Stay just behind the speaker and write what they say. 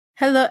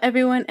Hello,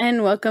 everyone,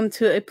 and welcome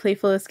to a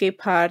Playful Escape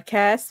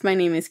podcast. My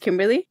name is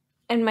Kimberly.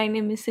 And my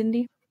name is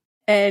Cindy.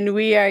 And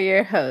we are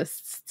your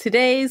hosts.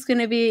 Today is going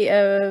to be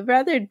a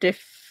rather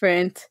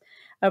different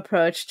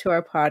approach to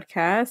our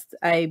podcast.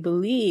 I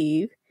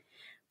believe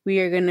we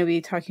are going to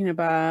be talking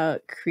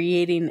about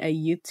creating a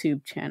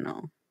YouTube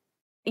channel.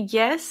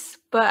 Yes,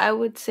 but I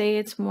would say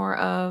it's more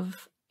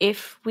of,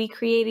 if we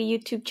create a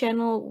YouTube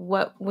channel,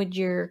 what would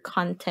your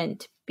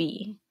content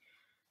be?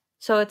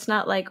 So it's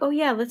not like, oh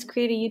yeah, let's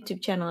create a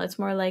YouTube channel. It's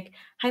more like,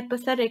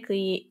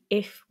 hypothetically,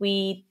 if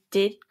we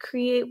did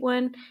create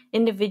one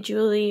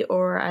individually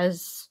or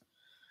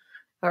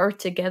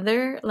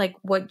together, like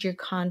what your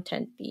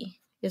content be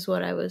is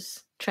what I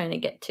was trying to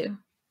get to.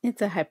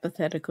 It's a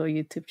hypothetical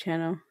YouTube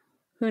channel.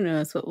 Who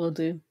knows what we'll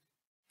do?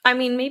 I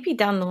mean, maybe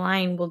down the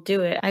line we'll do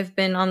it. I've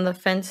been on the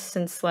fence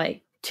since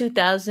like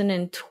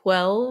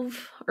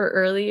 2012 or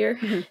earlier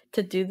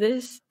to do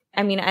this.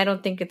 I mean, I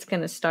don't think it's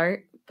going to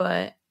start,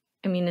 but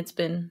I mean, it's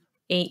been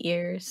 8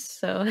 years,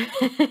 so.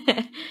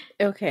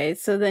 Okay,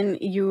 so then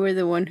you were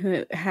the one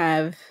who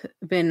have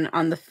been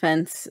on the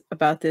fence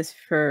about this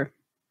for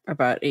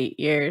about 8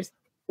 years.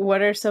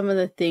 What are some of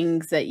the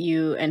things that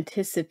you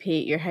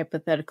anticipate your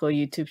hypothetical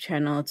YouTube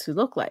channel to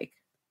look like?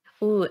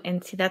 Ooh,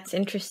 and see, that's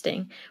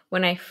interesting.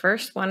 When I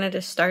first wanted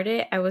to start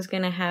it, I was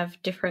going to have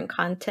different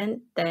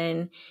content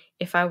than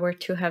if I were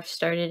to have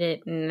started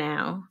it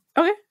now.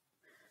 Okay.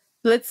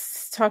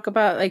 Let's talk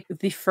about like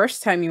the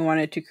first time you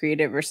wanted to create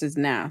it versus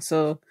now.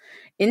 So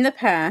in the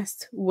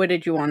past, what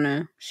did you want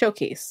to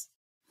showcase?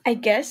 I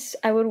guess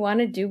I would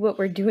want to do what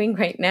we're doing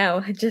right now,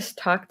 just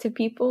talk to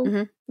people.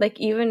 Mhm. Like,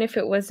 even if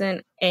it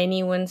wasn't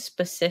anyone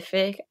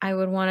specific, I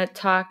would want to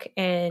talk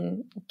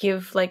and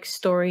give like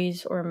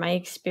stories or my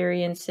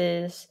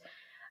experiences.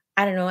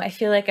 I don't know. I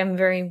feel like I'm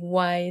very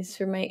wise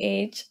for my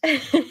age.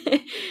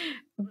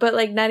 But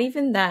like, not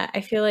even that. I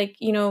feel like,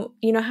 you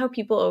know how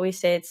people always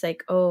say it's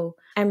like, oh,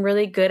 I'm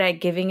really good at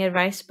giving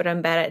advice, but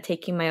I'm bad at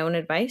taking my own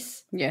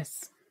advice.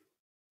 Yes.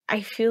 I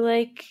feel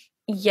like,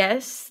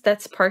 yes,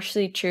 that's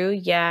partially true.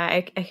 Yeah,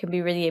 I can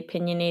be really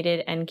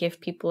opinionated and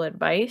give people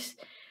advice,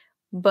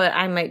 but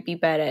I might be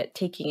bad at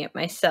taking it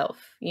myself,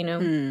 you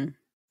know?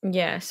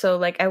 Yeah, so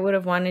like I would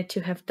have wanted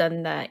to have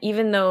done that,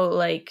 even though,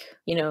 like,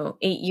 8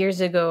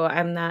 years ago,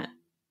 I'm not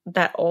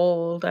that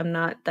old, I'm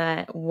not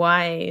that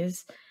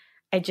wise.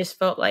 I just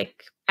felt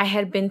like I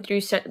had been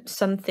through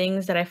some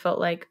things that I felt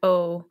like,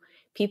 oh,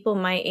 people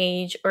my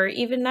age, or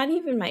even not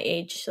even my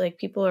age, like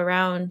people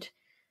around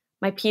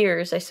my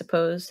peers, I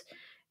suppose,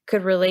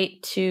 could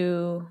relate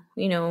to,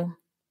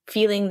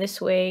 feeling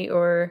this way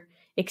or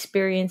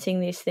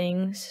experiencing these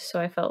things. So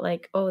I felt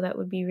like, oh, that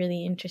would be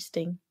really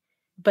interesting.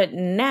 But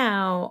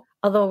now,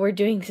 although we're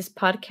doing this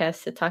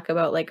podcast to talk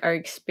about like our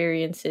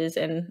experiences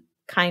and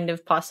kind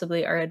of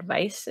possibly our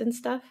advice and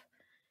stuff,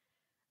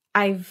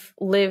 I've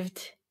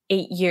lived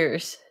 8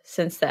 years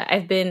since that.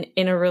 I've been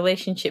in a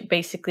relationship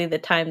basically the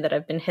time that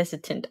I've been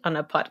hesitant on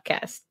a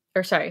podcast.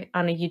 Or sorry,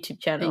 on a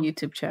YouTube channel. A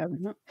YouTube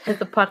channel. Because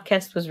the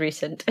podcast was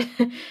recent.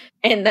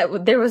 And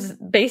there was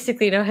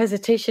basically no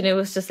hesitation. It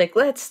was just like,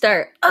 let's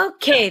start.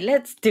 Okay,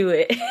 let's do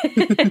it.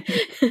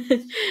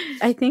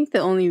 I think the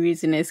only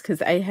reason is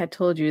because I had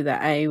told you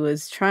that I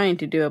was trying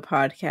to do a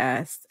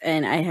podcast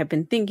and I have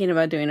been thinking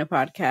about doing a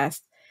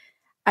podcast.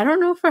 I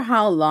don't know for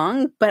how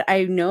long, but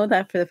I know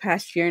that for the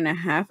past year and a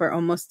half or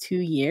almost 2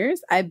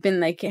 years, I've been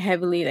like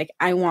heavily like,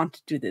 I want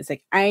to do this.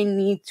 Like, I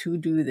need to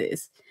do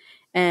this.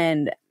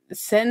 And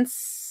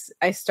since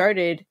I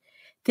started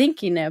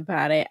thinking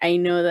about it, I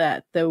know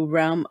that the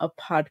realm of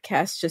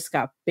podcasts just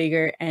got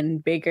bigger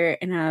and bigger.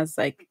 And I was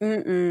like,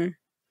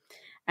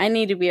 I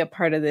need to be a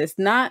part of this.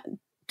 Not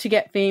to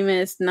get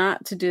famous,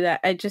 not to do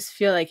that. I just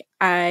feel like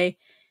I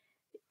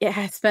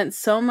had spent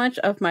so much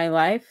of my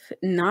life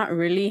not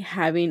really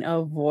having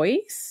a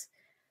voice,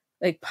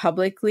 like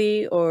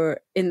publicly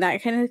or in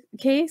that kind of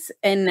case.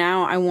 And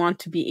now I want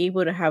to be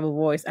able to have a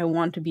voice. I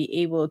want to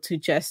be able to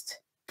just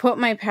put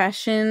my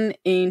passion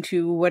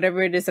into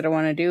whatever it is that I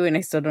want to do, and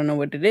I still don't know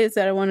what it is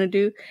that I want to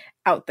do,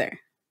 out there.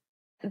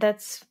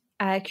 That's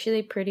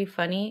actually pretty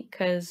funny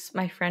because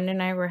my friend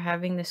and I were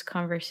having this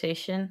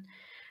conversation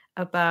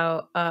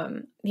about,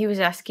 he was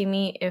asking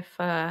me if,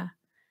 how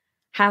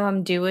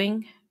I'm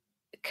doing,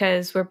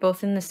 because we're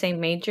both in the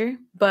same major,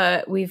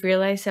 but we've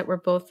realized that we're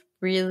both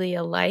really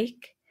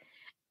alike.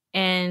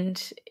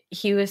 And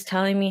he was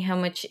telling me how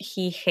much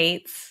he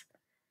hates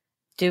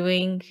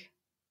doing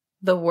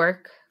the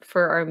work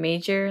for our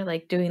major,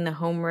 like doing the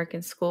homework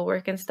and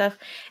schoolwork and stuff.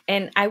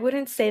 And I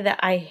wouldn't say that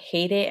I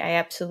hate it. I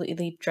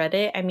absolutely dread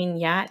it. I mean,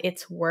 yeah,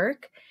 it's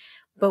work,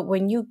 but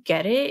when you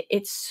get it,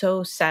 it's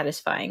so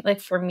satisfying. Like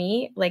for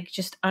me, like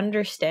just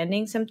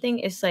understanding something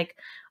is like,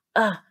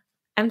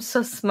 I'm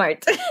so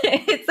smart.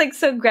 It's like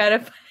so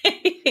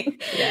gratifying.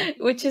 Yeah.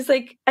 Which is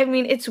like, I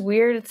mean, it's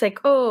weird. It's like,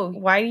 oh,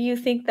 why do you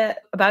think that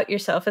about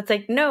yourself? It's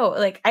like, no,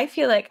 like I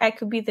feel like I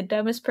could be the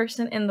dumbest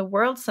person in the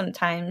world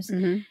sometimes.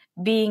 Mm-hmm.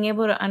 being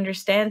able to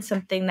understand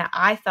something that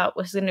I thought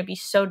was going to be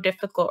so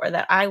difficult or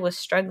that I was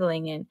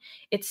struggling in.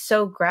 It's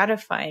so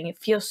gratifying. It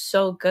feels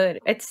so good.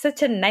 It's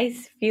such a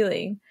nice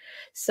feeling.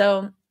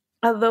 So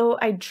although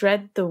I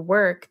dread the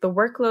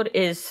workload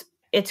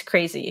it's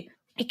crazy.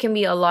 It can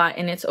be a lot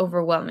and it's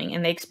overwhelming,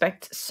 and they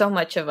expect so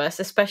much of us,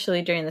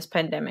 especially during this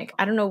pandemic.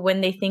 I don't know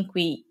when they think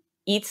we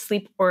eat,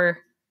 sleep, or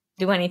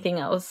do anything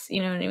else.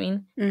 You know what I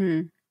mean?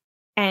 Mm-hmm.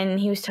 And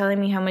he was telling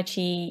me how much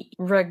he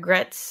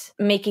regrets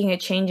making a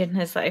change in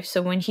his life.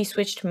 So when he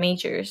switched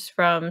majors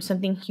from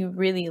something he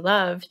really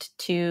loved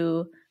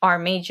to our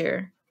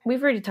major,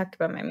 we've already talked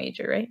about my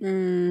major, right?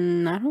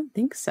 I don't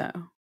think so.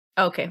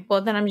 Okay,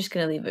 well, then I'm just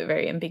going to leave it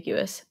very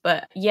ambiguous.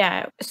 But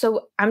yeah,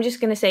 so I'm just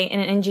going to say in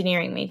an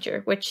engineering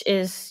major, which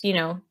is,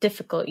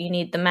 difficult. You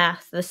need the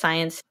math, the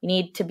science. You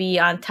need to be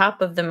on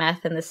top of the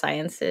math and the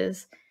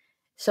sciences.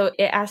 So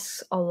it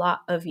asks a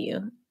lot of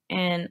you.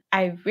 And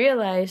I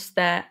realized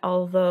that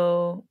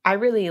although I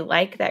really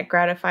like that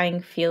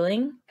gratifying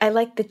feeling, I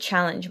like the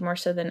challenge more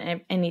so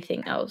than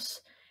anything else.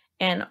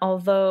 And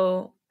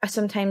although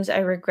sometimes I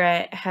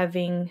regret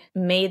having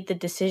made the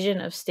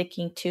decision of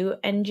sticking to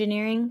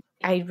engineering,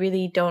 I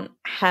really don't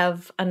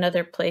have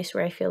another place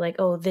where I feel like,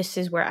 oh, this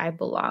is where I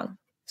belong.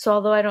 So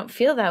although I don't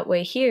feel that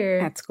way here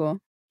at school,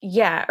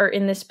 yeah, or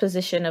in this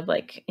position of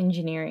like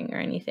engineering or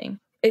anything,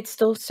 it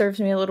still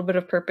serves me a little bit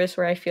of purpose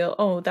where I feel,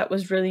 oh, that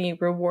was really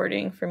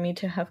rewarding for me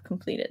to have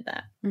completed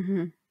that.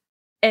 Mm-hmm.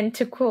 And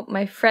to quote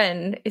my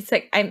friend, it's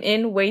like, I'm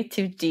in way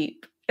too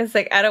deep. It's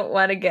like, I don't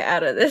want to get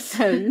out of this.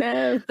 Oh,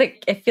 no.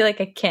 Like, I feel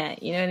like I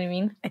can't, you know what I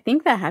mean? I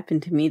think that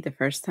happened to me the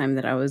first time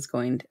that I was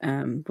going,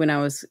 when I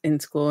was in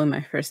school in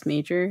my first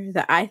major,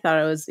 that I thought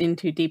I was in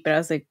too deep, but I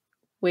was like,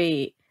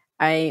 wait,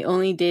 I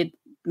only did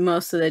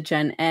most of the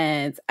gen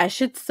eds. I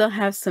should still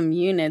have some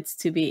units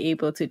to be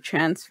able to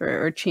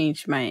transfer or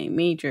change my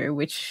major,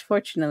 which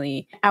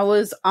fortunately I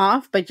was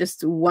off by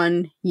just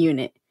one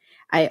unit.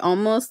 I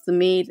almost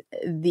made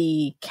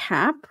the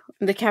cap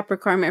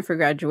requirement for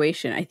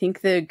graduation. I think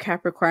the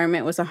cap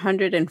requirement was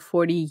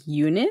 140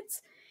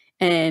 units.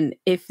 And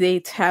if they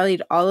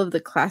tallied all of the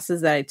classes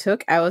that I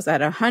took, I was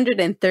at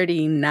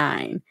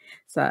 139.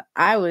 So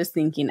I was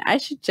thinking I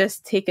should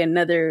just take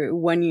another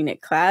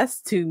 1-unit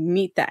class to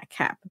meet that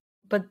cap.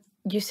 But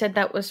you said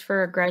that was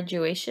for a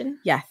graduation?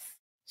 Yes.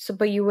 So,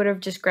 but you would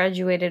have just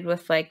graduated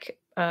with like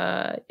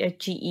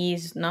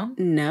GEs, no?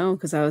 No,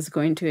 because I was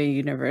going to a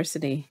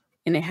university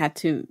and it had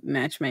to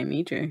match my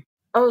major.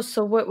 Oh,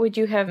 so what would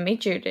you have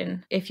majored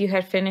in if you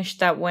had finished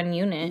that one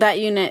unit? That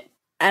unit,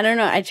 I don't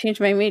know. I changed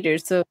my major.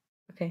 So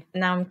okay,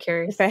 now I'm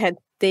curious. If I had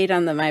stayed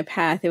on my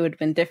path, it would have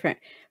been different.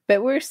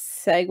 But we're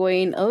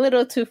segueing a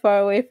little too far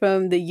away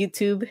from the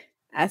YouTube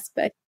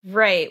aspect.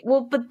 Right.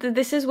 Well, but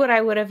this is what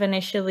I would have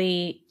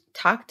initially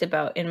talked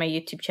about in my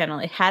YouTube channel.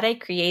 Had I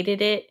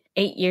created it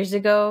 8 years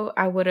ago,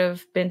 I would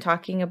have been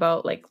talking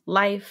about like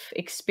life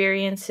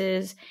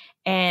experiences.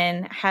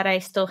 And had I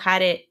still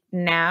had it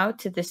now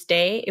to this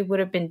day, it would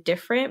have been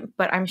different.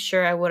 But I'm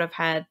sure I would have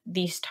had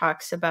these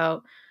talks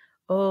about,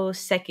 oh,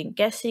 second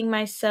guessing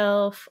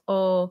myself.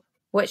 Oh,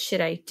 what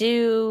should I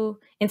do?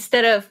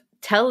 Instead of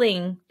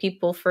telling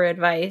people for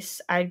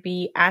advice, I'd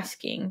be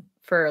asking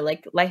for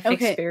like life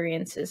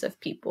experiences of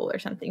people or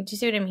something. Do you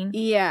see what I mean?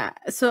 Yeah.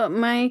 So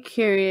my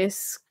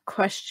curious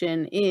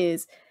question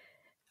is,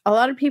 a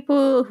lot of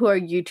people who are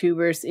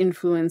YouTubers,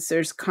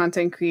 influencers,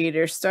 content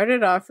creators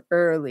started off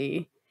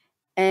early,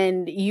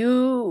 and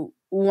you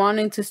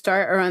wanted to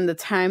start around the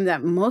time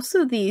that most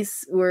of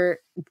these were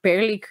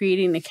barely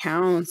creating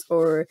accounts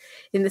or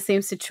in the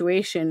same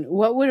situation.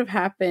 What would have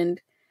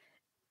happened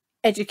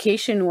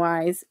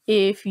education-wise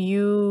if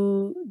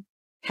you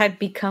had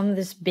become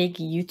this big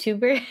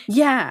YouTuber?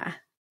 Yeah.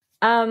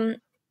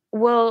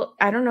 Well,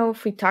 I don't know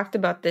if we talked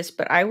about this,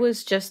 but I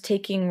was just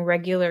taking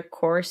regular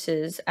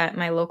courses at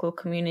my local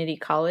community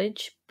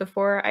college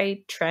before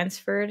I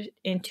transferred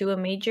into a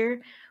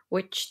major,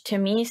 which to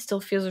me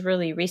still feels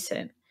really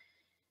recent.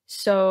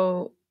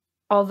 So,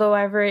 although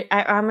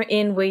I'm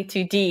in way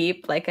too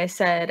deep, like I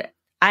said,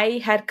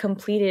 I had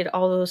completed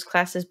all those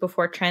classes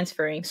before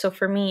transferring. So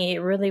for me,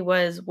 it really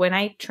was when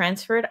I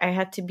transferred, I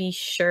had to be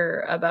sure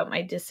about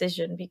my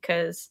decision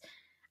because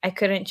I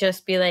couldn't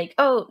just be like,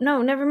 oh,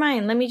 no, never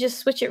mind. Let me just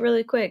switch it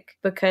really quick,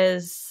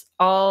 because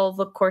all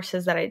the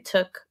courses that I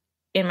took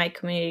in my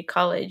community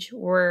college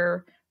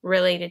were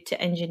related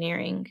to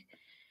engineering.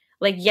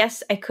 Like,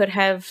 yes, I could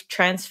have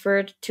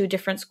transferred to a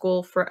different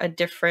school for a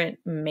different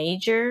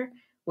major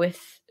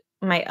with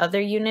my other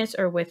units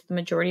or with the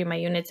majority of my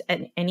units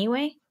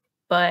anyway,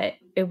 but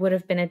it would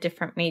have been a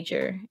different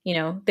major. You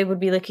know, they would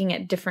be looking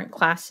at different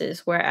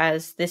classes,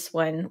 whereas this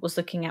one was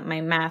looking at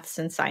my maths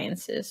and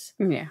sciences.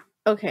 Yeah.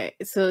 Okay,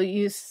 so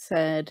you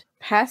said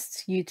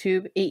past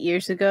YouTube 8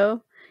 years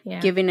ago,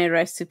 giving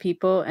advice to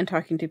people and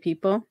talking to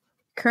people.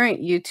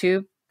 Current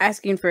YouTube,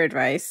 asking for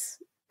advice.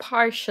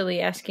 Partially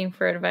asking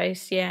for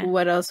advice, yeah.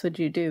 What else would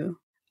you do?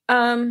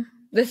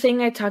 The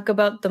thing I talk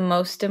about the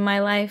most in my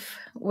life,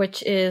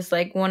 which is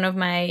like one of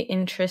my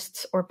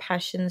interests or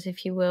passions,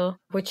 if you will,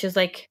 which is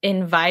like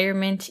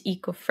environment,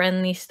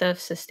 eco-friendly stuff,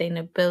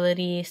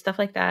 sustainability, stuff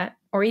like that,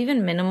 or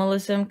even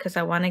minimalism, because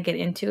I want to get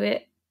into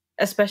it,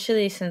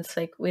 especially since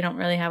like we don't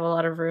really have a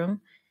lot of room.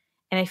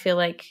 And I feel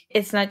like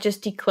it's not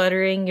just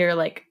decluttering your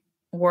like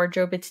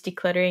wardrobe, it's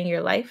decluttering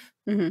your life.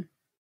 Mm-hmm.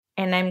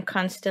 And I'm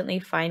constantly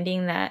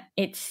finding that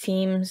it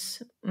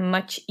seems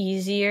much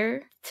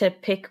easier to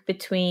pick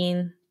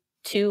between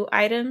 2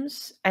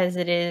 items as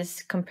it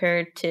is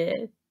compared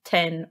to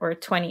 10 or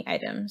 20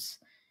 items.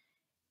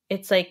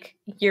 It's like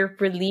you're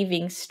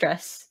relieving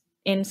stress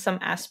in some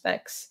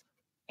aspects.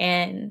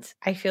 And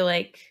I feel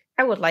like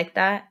I would like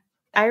that.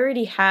 I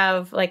already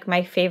have like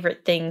my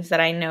favorite things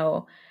that I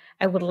know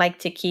I would like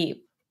to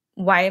keep.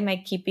 Why am I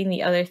keeping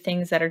the other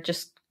things that are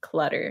just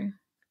clutter?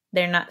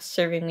 They're not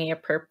serving me a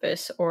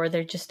purpose or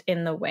they're just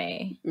in the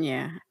way.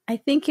 Yeah. I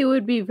think it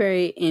would be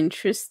very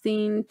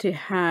interesting to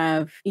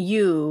have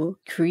you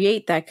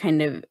create that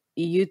kind of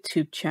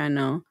YouTube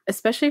channel,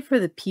 especially for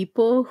the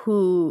people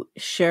who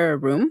share a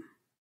room.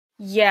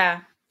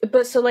 Yeah.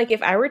 But so like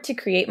if I were to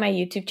create my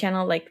YouTube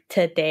channel like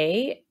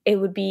today, it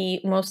would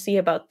be mostly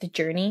about the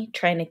journey,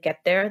 trying to get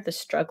there, the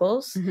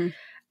struggles. Mm-hmm.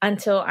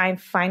 Until I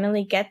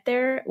finally get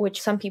there,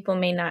 which some people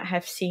may not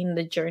have seen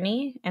the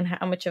journey and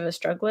how much of a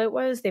struggle it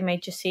was. They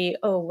might just see,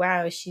 oh,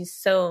 wow, she's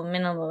so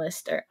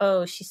minimalist, or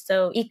oh, she's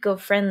so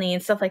eco-friendly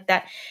and stuff like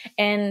that.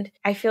 And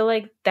I feel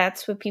like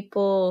that's what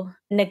people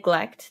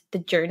neglect, the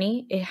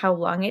journey, how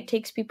long it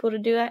takes people to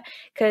do that.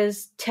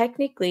 Because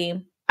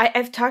technically,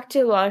 I've talked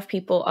to a lot of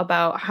people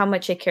about how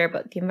much I care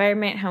about the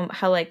environment,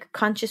 how like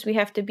conscious we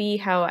have to be,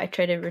 how I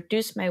try to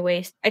reduce my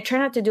waste. I try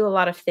not to do a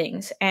lot of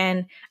things,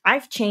 and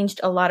I've changed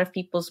a lot of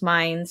people's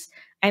minds.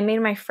 I made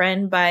my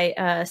friend buy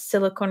a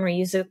silicone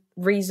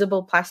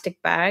reusable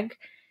plastic bag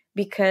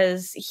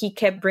because he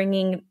kept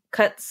bringing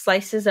cut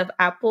slices of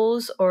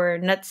apples or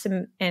nuts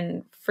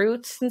and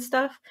fruits and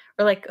stuff,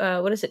 or like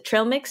what is it,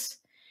 trail mix,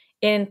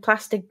 in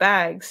plastic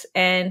bags,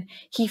 and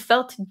he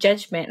felt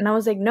judgment, and I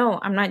was like, no,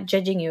 I'm not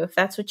judging you. If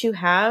that's what you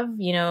have,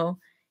 you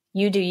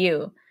do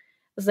you. I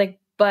was like,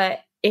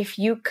 but if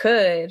you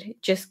could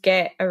just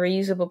get a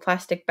reusable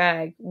plastic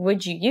bag,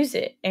 would you use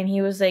it? And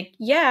he was like,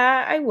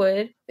 yeah, I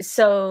would.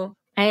 So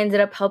I ended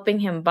up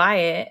helping him buy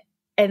it,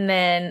 and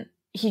then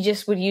he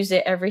just would use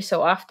it every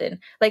so often.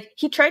 Like,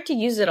 he tried to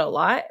use it a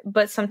lot,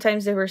 but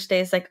sometimes there were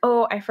days like,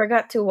 oh, I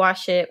forgot to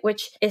wash it,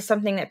 which is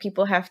something that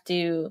people have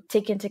to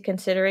take into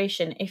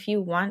consideration. If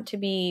you want to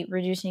be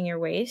reducing your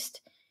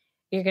waste,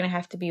 you're going to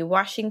have to be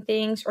washing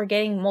things or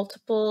getting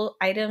multiple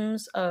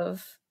items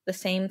of the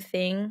same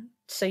thing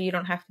so you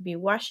don't have to be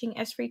washing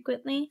as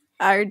frequently.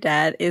 Our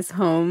dad is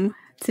home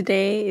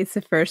today. It's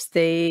the first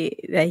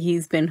day that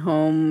he's been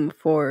home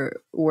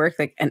for work,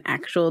 like an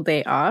actual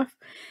day off,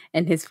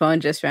 and his phone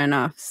just ran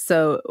off.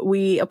 So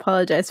we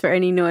apologize for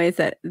any noise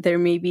that there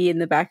may be in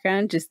the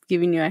background. Just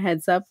giving you a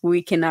heads up.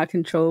 We cannot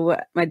control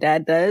what my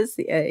dad does.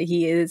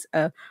 He is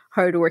a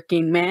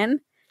hardworking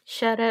man.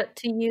 Shout out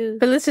to you.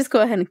 But let's just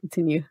go ahead and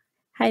continue.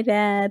 Hi,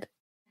 Dad.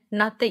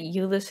 Not that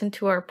you listen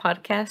to our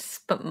podcasts,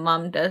 but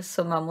Mom does.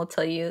 So Mom will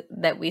tell you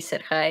that we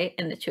said hi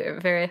and that you are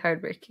very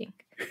hardworking.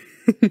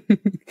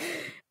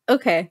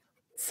 Okay.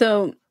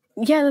 So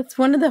yeah, that's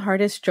one of the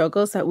hardest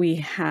struggles that we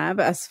have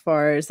as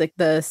far as like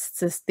the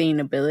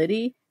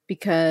sustainability,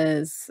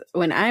 because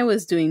when I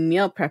was doing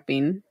meal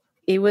prepping,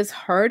 it was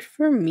hard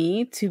for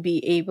me to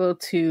be able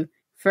to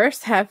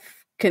first have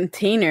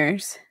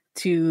containers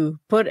to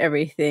put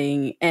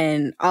everything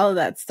and all of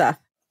that stuff.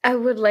 I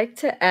would like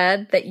to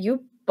add that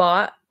you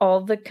bought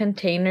all the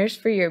containers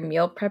for your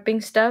meal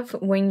prepping stuff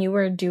when you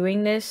were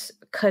doing this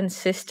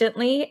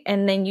consistently,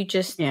 and then you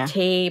just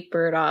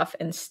tapered off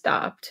and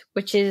stopped,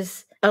 which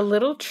is a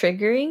little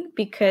triggering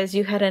because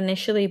you had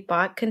initially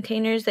bought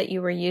containers that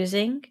you were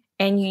using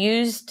and you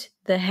used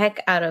the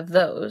heck out of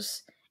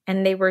those,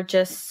 and they were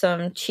just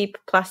some cheap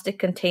plastic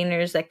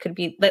containers that could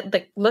be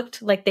that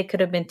looked like they could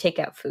have been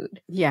takeout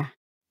food. Yeah.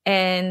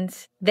 And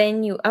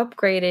then you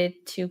upgraded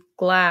to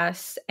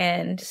glass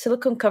and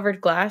silicone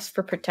covered glass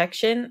for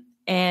protection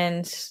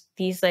and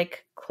these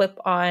like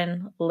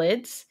clip-on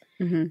lids.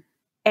 Mm-hmm.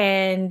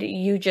 And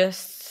you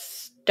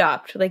just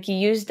stopped. Like, you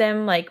used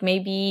them like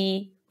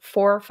maybe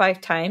 4 or 5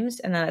 times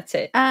and then that's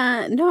it.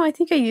 No, I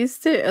think I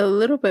used it a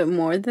little bit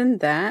more than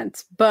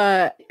that.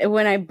 But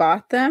when I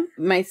bought them,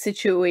 my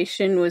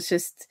situation was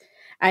just,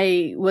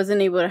 I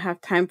wasn't able to have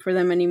time for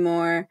them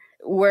anymore.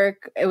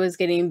 Work, it was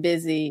getting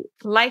busy.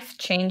 Life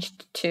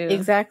changed too.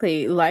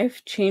 Exactly.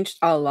 Life changed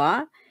a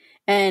lot.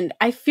 And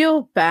I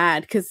feel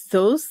bad because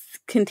those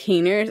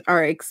containers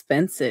are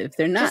expensive.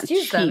 They're not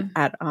cheap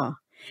at all.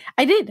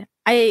 I did.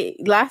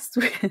 Last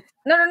week.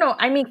 No.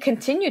 I mean,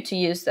 continue to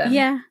use them.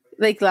 Yeah.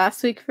 Like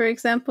last week, for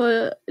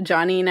example,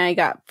 Johnny and I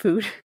got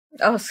food.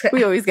 Oh, so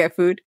we always get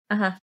food.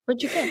 Uh-huh.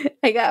 What'd you get?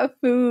 I got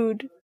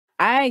food.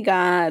 I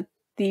got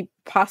the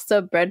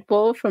pasta bread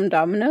bowl from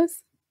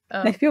Domino's.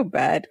 I feel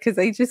bad because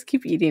I just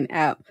keep eating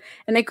out.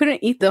 And I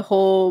couldn't eat the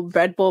whole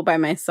bread bowl by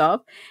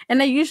myself.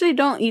 And I usually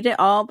don't eat it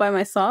all by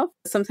myself.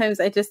 Sometimes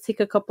I just take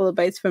a couple of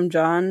bites from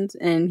John's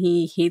and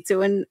he hates it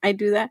when I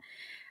do that.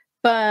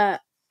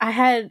 But I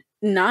had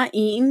not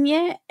eaten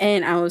yet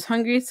and I was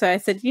hungry. So I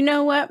said, you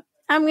know what?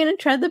 I'm going to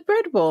try the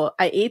bread bowl.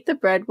 I ate the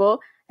bread bowl.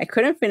 I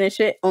couldn't finish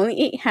it,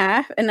 only ate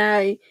half. And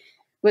I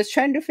was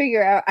trying to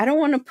figure out, I don't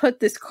want to put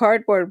this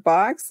cardboard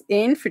box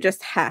in for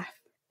just half.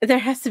 There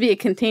has to be a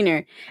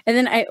container. And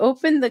then I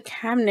opened the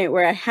cabinet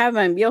where I have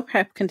my meal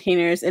prep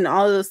containers and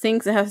all those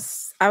things.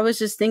 I was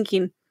just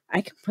thinking,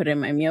 I can put in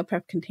my meal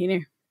prep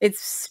container.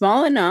 It's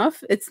small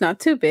enough. It's not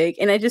too big.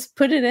 And I just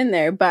put it in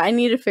there. But I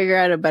need to figure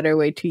out a better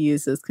way to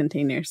use those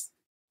containers.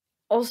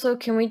 Also,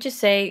 can we just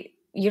say,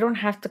 you don't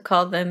have to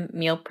call them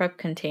meal prep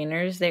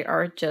containers. They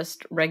are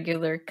just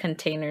regular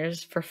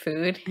containers for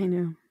food. I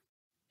know.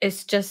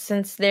 It's just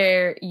since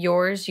they're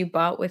yours, you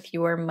bought with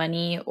your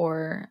money,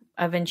 or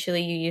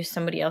eventually you use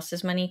somebody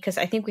else's money. Because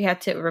I think we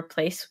had to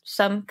replace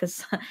some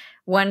because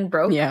one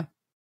broke. Yeah.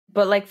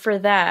 But like for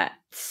that,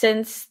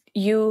 since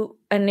you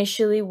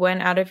initially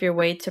went out of your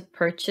way to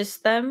purchase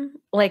them,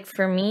 like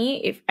for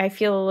me, if I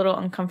feel a little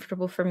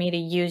uncomfortable for me to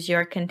use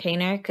your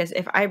container, because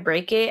if I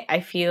break it,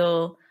 I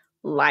feel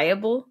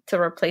liable to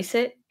replace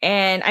it.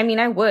 And I mean,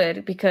 I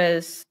would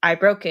because I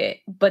broke it,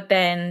 but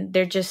then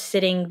they're just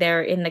sitting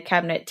there in the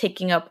cabinet,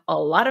 taking up a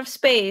lot of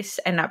space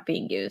and not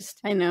being used.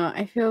 I know.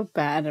 I feel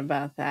bad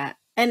about that.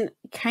 And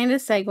kind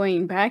of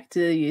segueing back to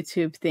the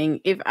YouTube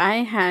thing, if I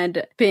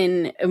had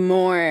been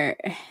more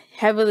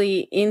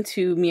heavily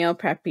into meal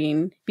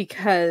prepping,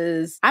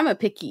 because I'm a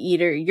picky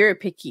eater, you're a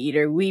picky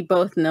eater, we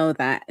both know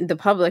that. The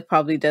public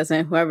probably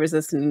doesn't, whoever's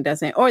listening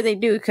doesn't, or they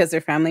do because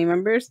they're family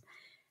members.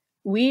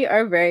 We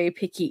are very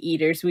picky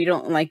eaters. We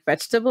don't like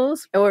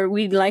vegetables, or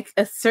we like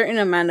a certain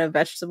amount of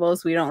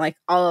vegetables. We don't like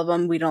all of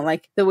them. We don't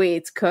like the way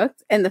it's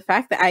cooked. And the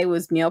fact that I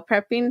was meal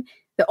prepping,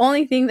 the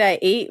only thing that I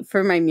ate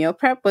for my meal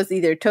prep was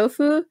either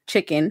tofu,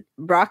 chicken,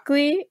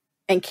 broccoli,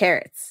 and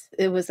carrots.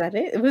 Was that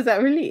it? Was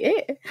that really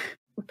it?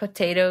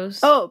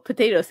 Potatoes. Oh,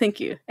 potatoes. Thank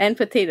you. And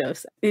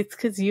potatoes. It's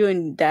because you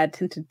and Dad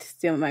tend to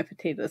steal my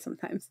potatoes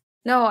sometimes.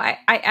 No, I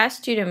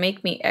asked you to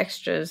make me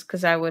extras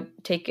because I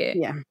would take it.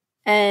 Yeah.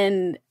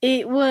 And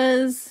it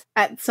was,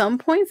 at some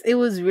points, it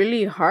was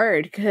really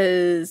hard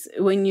because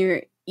when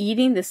you're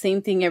eating the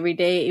same thing every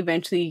day,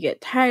 eventually you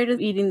get tired of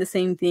eating the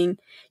same thing.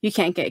 You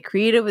can't get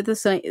creative with the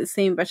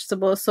same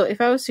vegetables. So if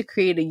I was to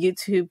create a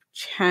YouTube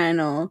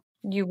channel,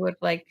 you would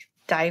like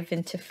dive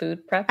into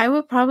food prep? I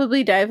would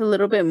probably dive a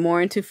little bit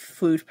more into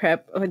food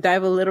prep, or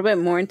dive a little bit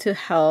more into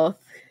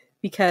health,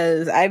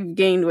 because I've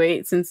gained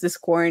weight since this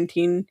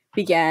quarantine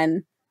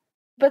began.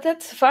 But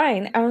that's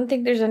fine. I don't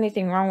think there's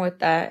anything wrong with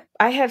that.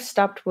 I have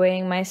stopped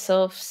weighing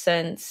myself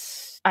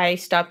since I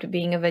stopped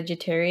being a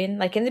vegetarian.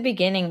 Like in the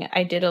beginning,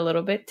 I did a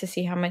little bit to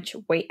see how much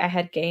weight I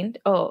had gained.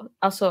 Oh,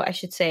 also, I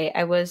should say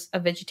I was a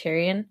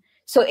vegetarian.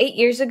 So 8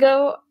 years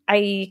ago,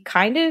 I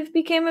kind of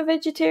became a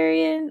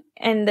vegetarian.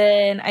 And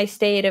then I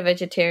stayed a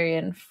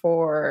vegetarian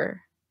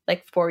for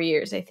like 4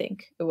 years, I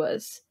think it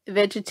was.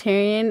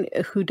 Vegetarian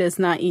who does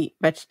not eat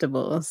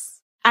vegetables.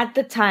 At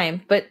the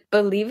time, but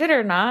believe it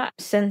or not,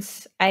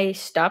 since I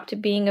stopped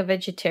being a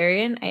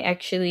vegetarian, I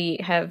actually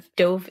have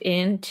dove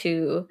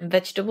into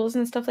vegetables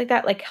and stuff like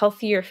that, like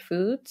healthier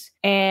foods.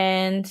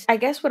 And I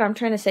guess what I'm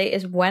trying to say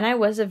is when I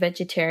was a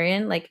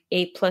vegetarian, like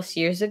 8+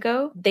 years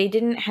ago, they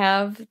didn't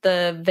have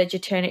the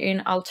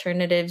vegetarian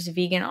alternatives,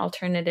 vegan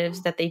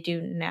alternatives that they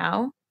do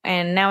now.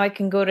 And now I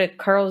can go to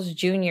Carl's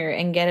Jr.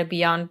 and get a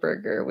Beyond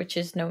Burger, which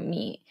is no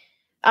meat.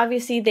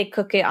 Obviously, they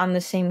cook it on the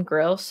same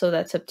grill, so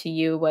that's up to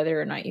you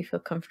whether or not you feel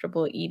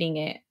comfortable eating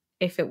it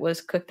if it was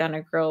cooked on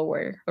a grill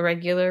where a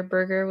regular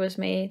burger was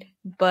made.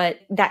 But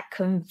that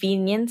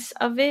convenience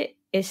of it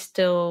is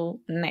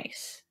still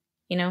nice,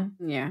 you know?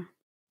 Yeah.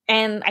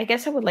 And I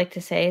guess I would like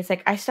to say, it's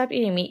like I stopped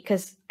eating meat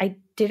because I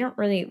didn't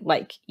really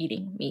like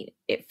eating meat.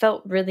 It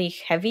felt really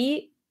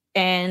heavy,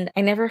 and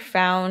I never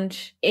found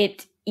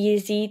it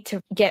easy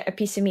to get a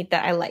piece of meat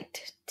that I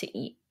liked to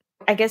eat.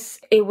 I guess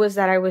it was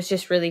that I was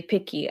just really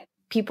picky.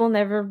 People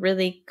never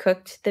really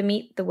cooked the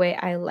meat the way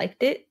I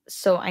liked it,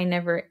 so I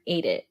never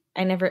ate it.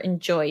 I never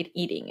enjoyed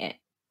eating it.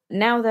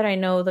 Now that I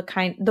know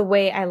the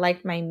way I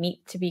like my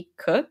meat to be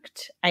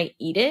cooked, I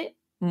eat it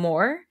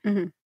more.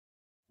 Mm-hmm.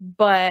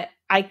 But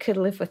I could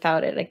live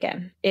without it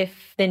again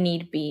if the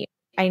need be.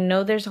 I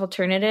know there's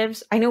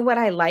alternatives. I know what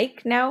I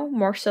like now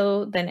more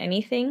so than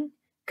anything.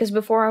 Because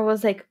before I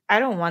was like, I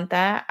don't want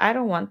that. I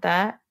don't want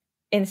that.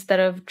 Instead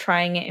of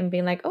trying it and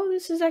being like, oh,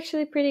 this is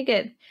actually pretty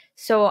good.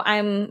 So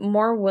I'm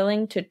more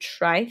willing to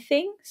try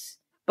things,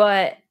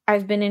 but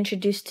I've been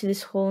introduced to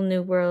this whole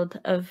new world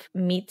of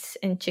meats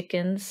and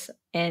chickens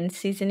and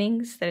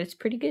seasonings that it's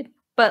pretty good.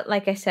 But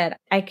like I said,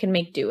 I can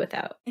make do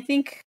without. I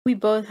think we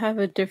both have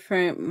a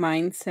different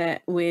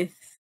mindset with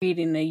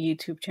creating a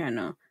YouTube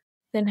channel.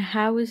 Then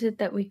how is it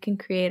that we can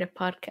create a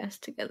podcast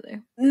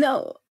together?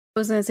 No, I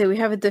was going to say we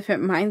have a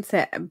different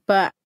mindset,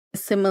 but a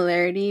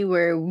similarity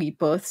where we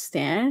both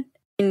stand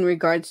in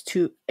regards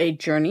to a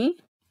journey.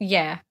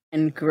 Yeah.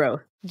 and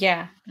growth.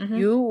 Yeah. Mm-hmm.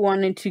 You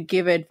wanted to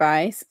give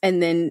advice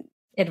and then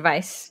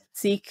Advice.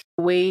 seek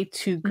a way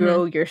to Mm-hmm.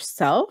 grow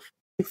yourself.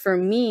 For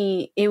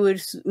me, it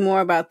was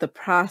more about the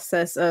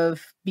process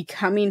of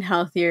becoming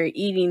healthier,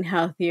 eating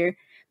healthier,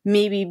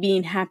 maybe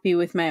being happy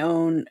with my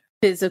own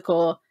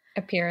physical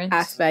Appearance.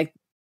 aspect,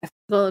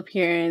 physical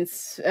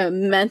appearance,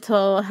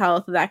 mental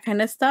health, that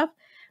kind of stuff,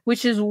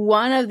 which is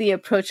one of the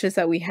approaches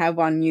that we have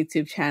on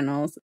YouTube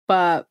channels.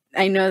 But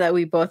I know that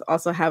we both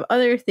also have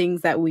other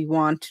things that we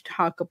want to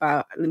talk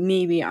about,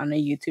 maybe on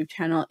a YouTube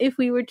channel, if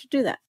we were to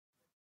do that.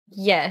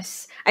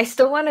 Yes. I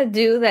still want to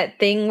do that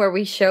thing where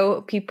we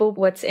show people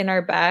what's in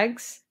our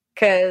bags.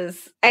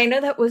 Because I know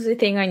that was a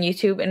thing on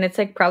YouTube, and it's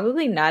like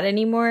probably not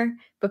anymore,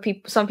 but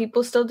some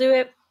people still do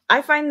it.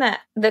 I find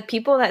that the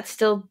people that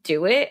still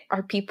do it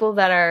are people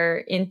that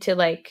are into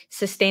like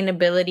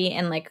sustainability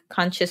and like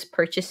conscious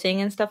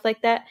purchasing and stuff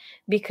like that,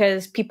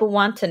 because people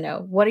want to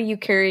know, what are you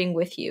carrying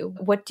with you?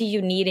 What do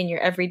you need in your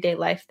everyday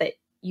life that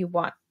you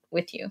want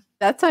with you?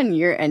 That's on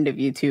your end of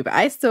YouTube.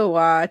 I still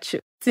watch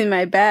What's in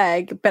My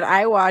Bag, but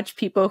I watch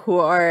people who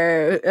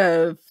are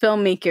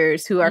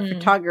filmmakers, who are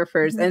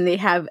photographers, and they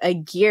have a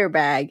gear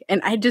bag.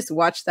 And I just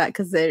watch that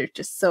because they're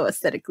just so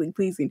aesthetically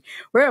pleasing.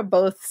 We're at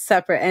both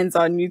separate ends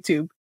on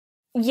YouTube.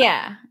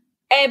 Yeah.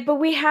 But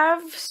we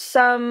have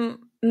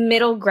some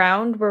middle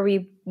ground where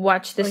we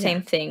watch the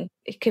same thing.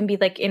 It can be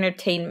like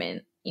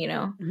entertainment, you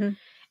know? Mm-hmm.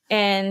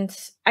 And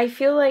I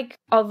feel like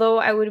although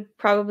I would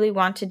probably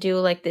want to do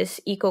like this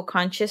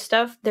eco-conscious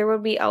stuff, there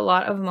would be a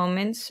lot of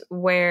moments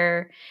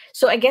where,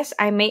 so I guess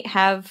I might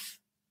have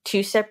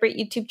two separate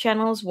YouTube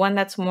channels, one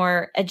that's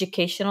more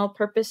educational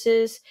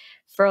purposes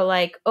for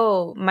like,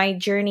 oh, my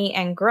journey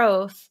and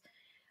growth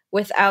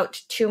without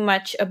too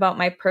much about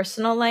my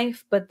personal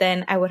life, but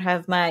then I would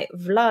have my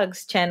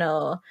vlogs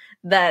channel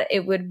that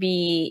it would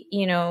be,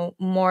 you know,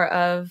 more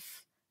of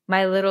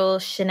my little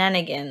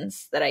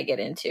shenanigans that I get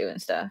into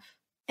and stuff.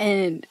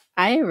 And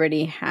I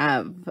already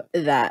have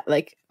that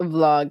like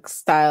vlog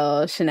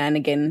style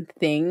shenanigan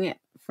thing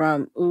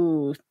from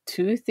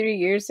 2-3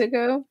 years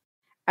ago.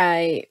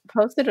 I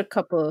posted a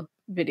couple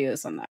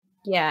videos on that.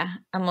 Yeah,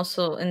 I'm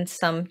also in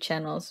some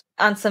channels,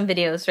 on some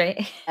videos,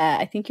 right?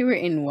 I think you were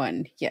in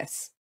one,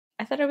 yes.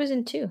 I thought I was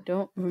in two.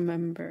 Don't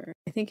remember.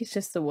 I think it's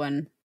just the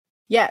one.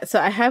 Yeah, so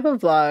I have a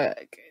vlog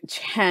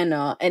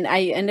channel, and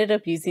I ended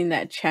up using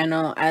that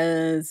channel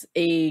as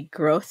a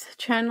growth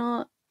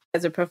channel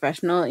as a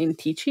professional in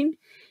teaching.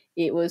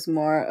 It was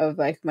more of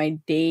like my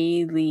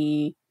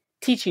daily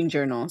teaching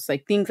journals,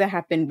 like things that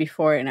happened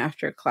before and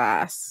after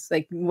class,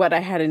 like what I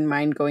had in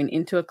mind going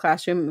into a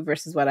classroom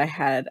versus what I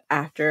had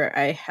after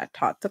I had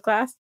taught the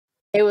class.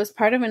 It was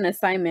part of an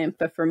assignment,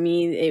 but for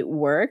me, it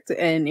worked,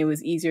 and it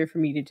was easier for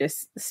me to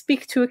just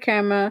speak to a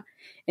camera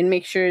and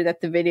make sure that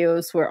the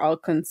videos were all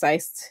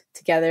concise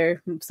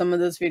together. Some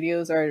of those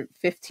videos are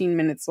 15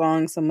 minutes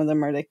long. Some of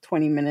them are like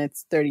 20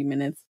 minutes, 30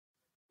 minutes.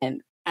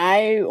 And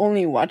I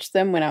only watched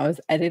them when I was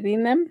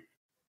editing them,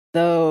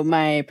 though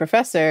my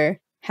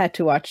professor had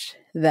to watch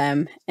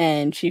them,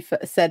 and she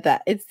said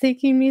that it's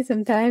taking me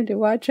some time to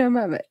watch them.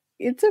 I'm like,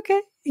 it's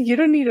okay. You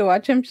don't need to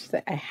watch them. She's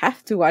like, I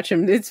have to watch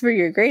them. It's for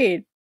your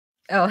grade.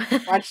 Oh.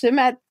 Watch them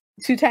at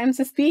 2 times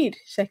the speed.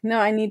 She's like, no,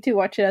 I need to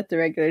watch it at the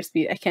regular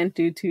speed. I can't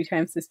do 2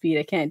 times the speed.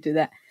 I can't do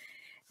that.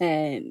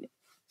 And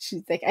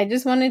she's like, I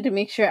just wanted to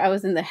make sure I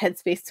was in the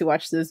headspace to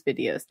watch those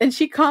videos. And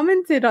she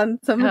commented on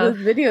some of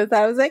those videos.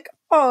 I was like,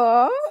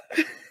 oh.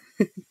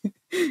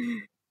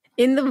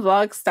 In the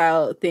vlog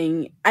style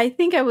thing, I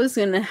think I was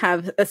going to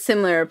have a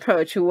similar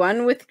approach.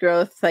 One with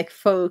growth, like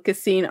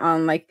focusing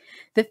on like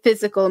the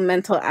physical,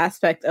 mental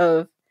aspect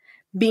of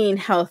being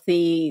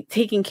healthy,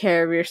 taking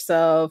care of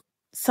yourself,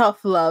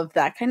 self-love,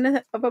 that kind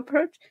of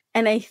approach.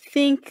 And I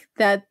think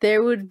that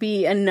there would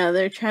be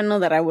another channel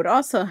that I would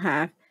also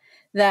have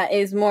that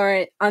is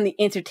more on the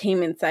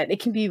entertainment side. It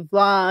can be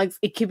vlogs,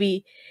 it could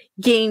be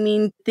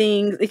gaming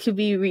things, it could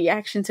be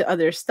reaction to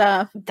other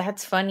stuff.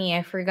 That's funny.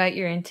 I forgot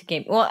you're into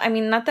game. Well, I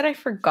mean, not that I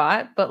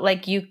forgot, but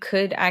like you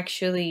could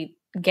actually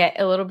get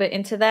a little bit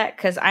into that,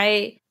 because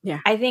I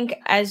think,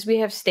 as we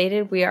have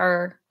stated, we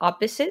are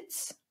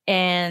opposites,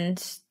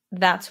 and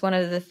that's one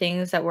of the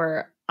things that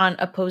we're on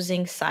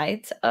opposing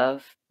sides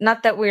of.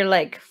 Not that we're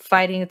like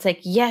fighting. It's like,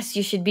 yes,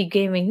 you should be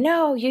gaming.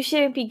 No, you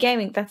shouldn't be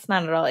gaming. That's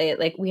not at all it.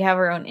 Like, we have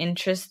our own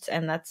interests,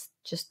 and that's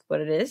just what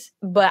it is.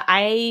 But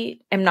I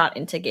am not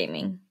into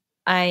gaming.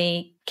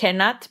 I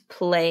cannot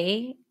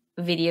play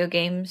video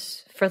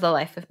games for the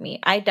life of me.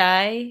 I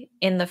die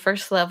in the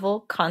first level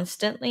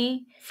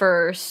constantly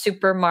for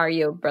Super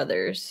Mario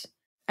Brothers.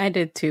 I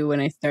did too when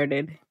I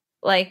started.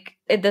 Like,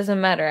 it doesn't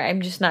matter.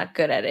 I'm just not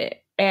good at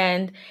it.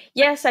 And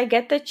yes, I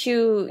get that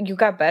you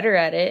got better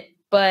at it,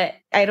 but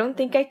I don't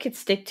think I could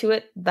stick to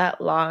it that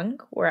long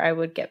where I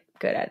would get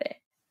good at it.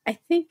 I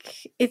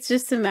think it's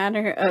just a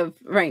matter of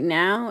right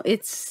now,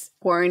 it's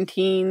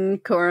quarantine,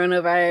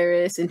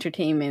 coronavirus,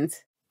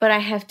 entertainment. But I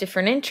have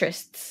different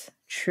interests.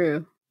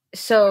 True.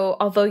 So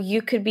although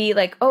you could be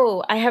like,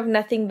 oh, I have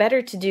nothing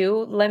better to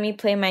do, let me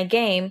play my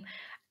game,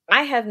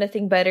 I have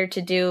nothing better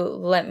to do.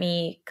 Let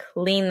me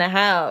clean the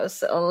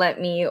house. Let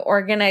me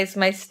organize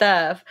my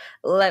stuff.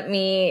 Let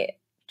me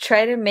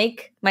try to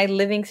make my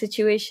living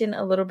situation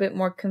a little bit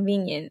more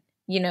convenient,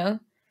 you know?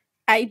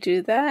 I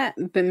do that,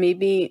 but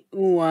maybe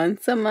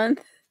once a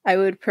month. I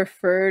would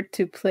prefer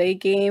to play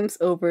games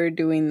over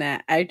doing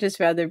that. I'd just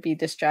rather be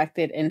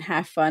distracted and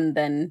have fun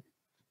than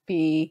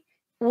be.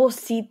 Well,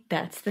 see,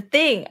 that's the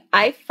thing.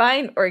 I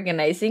find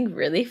organizing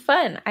really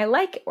fun. I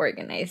like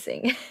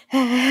organizing.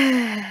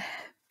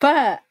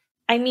 But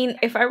I mean,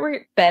 if I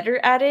were better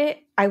at it,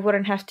 I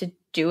wouldn't have to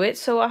do it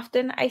so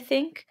often, I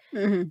think.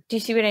 mhm. Do you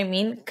see what I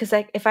mean? Because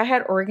like if I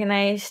had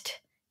organized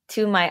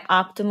to my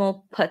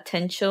optimal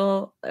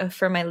potential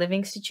for my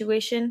living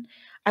situation,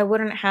 I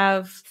wouldn't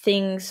have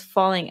things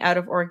falling out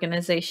of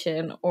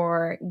organization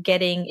or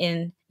getting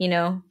in,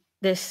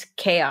 this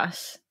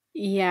chaos.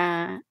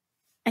 Yeah,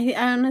 I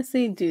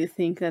honestly do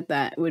think that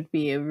that would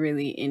be a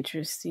really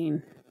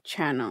interesting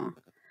channel.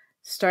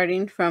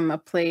 Starting from a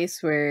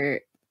place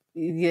where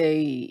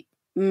the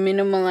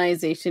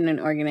minimalization and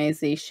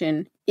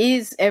organization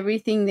is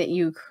everything that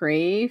you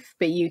crave,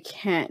 but you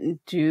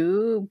can't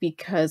do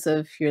because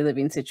of your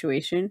living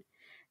situation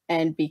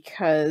and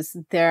because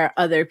there are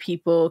other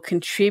people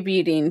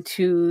contributing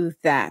to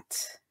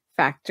that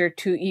factor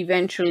to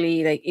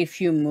eventually, like,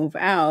 if you move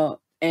out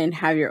and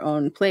have your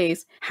own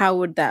place, how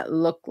would that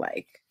look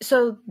like?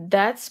 So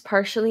that's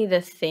partially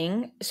the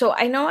thing. So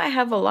I know I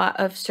have a lot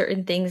of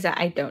certain things that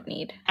I don't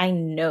need. I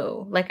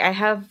know. Like I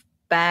have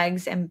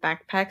bags and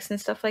backpacks and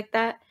stuff like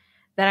that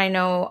I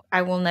know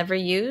I will never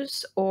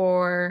use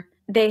or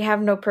they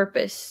have no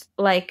purpose.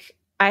 Like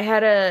I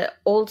had a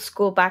old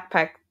school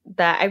backpack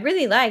that I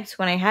really liked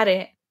when I had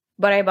it,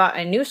 but I bought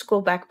a new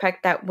school backpack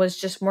that was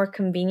just more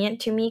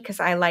convenient to me cuz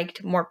I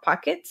liked more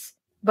pockets.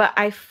 But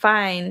I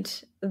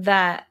find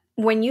that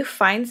when you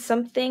find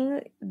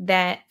something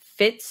that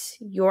fits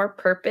your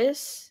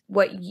purpose,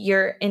 what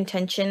your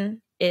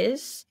intention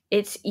is,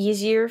 it's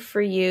easier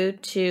for you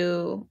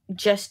to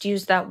just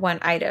use that one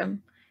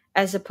item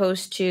as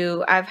opposed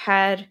to I've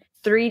had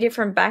 3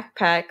 different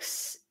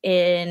backpacks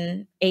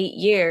in 8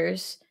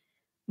 years,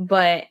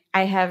 but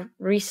I have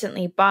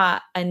recently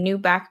bought a new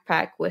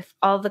backpack with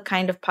all the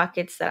kind of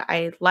pockets that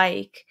I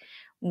like.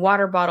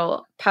 Water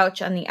bottle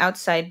pouch on the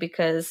outside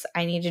because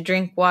I need to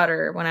drink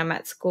water when I'm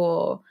at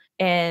school.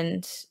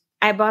 And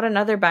I bought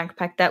another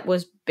backpack that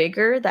was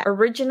bigger that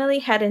originally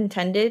had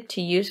intended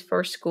to use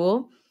for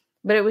school,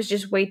 but it was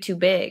just way too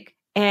big.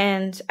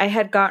 And I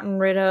had gotten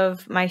rid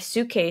of my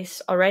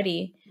suitcase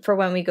already for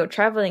when we go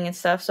traveling and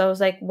stuff. So I was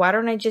like, why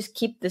don't I just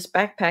keep this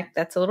backpack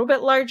that's a little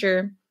bit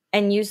larger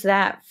and use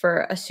that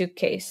for a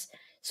suitcase?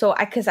 So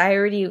because I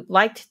already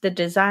liked the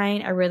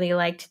design, I really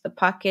liked the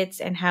pockets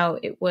and how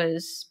it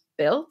was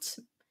built.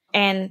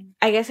 And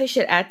I guess I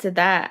should add to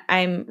that,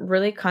 I'm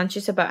really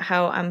conscious about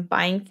how I'm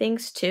buying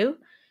things too.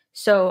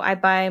 So I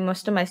buy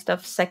most of my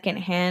stuff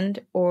secondhand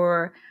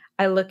or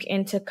I look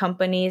into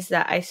companies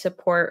that I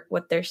support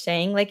what they're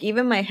saying. Like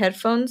even my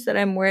headphones that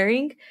I'm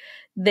wearing,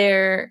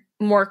 they're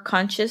more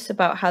conscious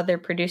about how they're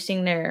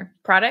producing their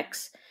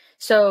products.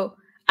 So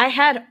I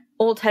had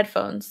old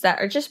headphones that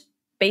are just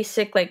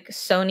basic like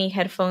Sony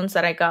headphones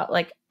that I got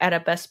like at a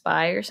Best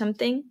Buy or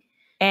something.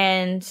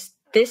 And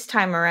this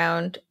time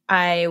around,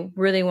 I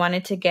really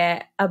wanted to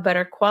get a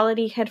better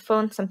quality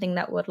headphone, something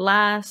that would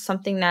last,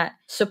 something that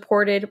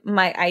supported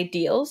my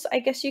ideals, I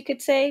guess you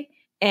could say.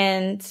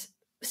 And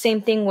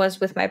same thing was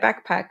with my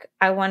backpack.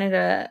 I wanted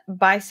to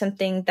buy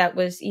something that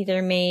was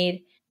either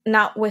made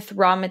not with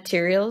raw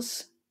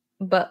materials,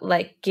 but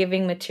like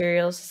giving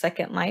materials a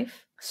second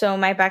life. So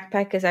my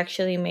backpack is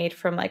actually made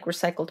from like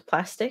recycled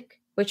plastic,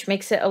 which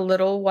makes it a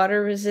little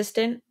water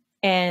resistant.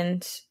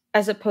 And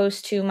as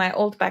opposed to my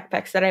old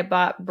backpacks that I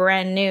bought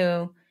brand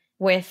new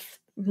with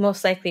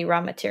most likely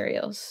raw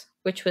materials,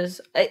 which is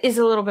a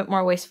little bit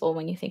more wasteful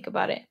when you think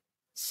about it.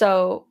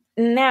 So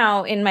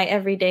now in my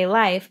everyday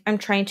life, I'm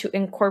trying to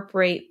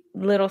incorporate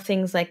little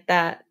things like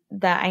that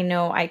I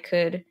know I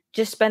could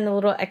just spend a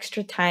little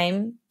extra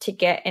time to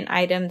get an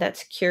item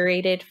that's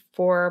curated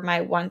for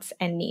my wants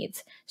and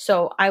needs.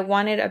 So I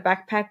wanted a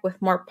backpack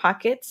with more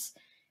pockets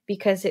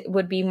because it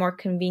would be more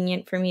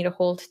convenient for me to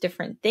hold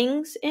different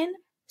things in.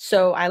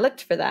 So I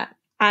looked for that.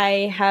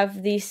 I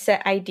have these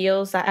set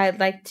ideals that I'd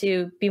like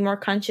to be more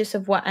conscious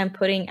of what I'm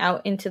putting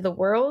out into the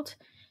world.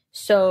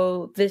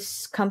 So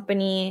this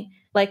company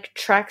like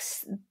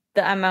tracks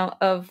the amount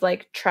of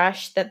like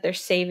trash that they're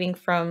saving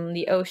from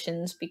the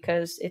oceans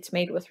because it's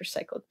made with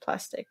recycled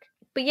plastic.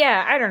 But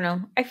yeah, I don't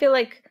know. I feel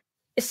like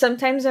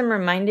sometimes I'm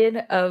reminded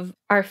of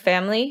our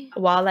family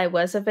while I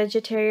was a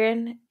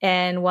vegetarian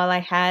and while I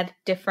had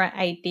different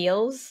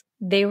ideals.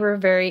 They were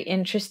very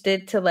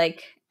interested to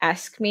like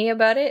ask me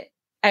about it.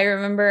 I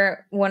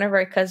remember one of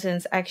our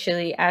cousins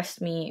actually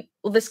asked me,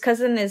 well, this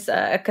cousin is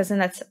a cousin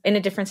that's in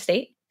a different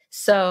state.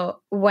 So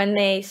when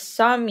they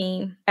saw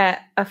me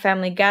at a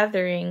family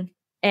gathering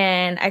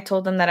and I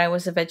told them that I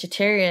was a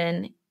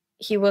vegetarian,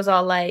 he was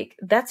all like,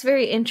 that's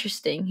very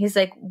interesting. He's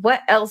like,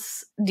 what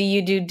else do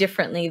you do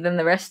differently than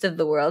the rest of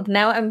the world?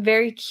 Now I'm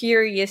very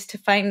curious to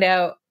find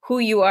out who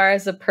you are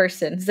as a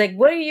person. He's like,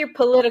 what are your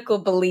political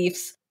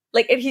beliefs?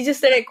 Like, and he just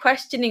started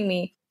questioning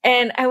me.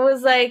 And I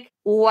was like,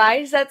 why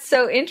is that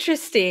so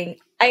interesting?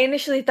 I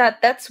initially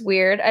thought that's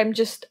weird. I'm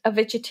just a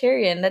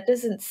vegetarian. That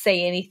doesn't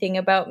say anything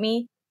about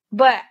me.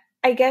 But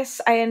I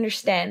guess I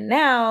understand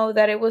now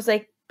that it was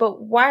like,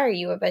 but why are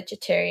you a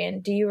vegetarian?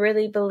 Do you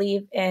really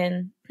believe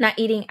in not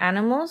eating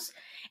animals?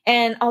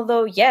 And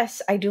although,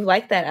 yes, I do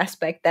like that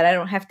aspect that I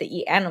don't have to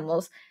eat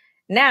animals,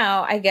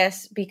 now I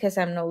guess because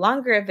I'm no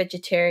longer a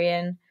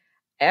vegetarian,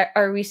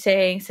 are we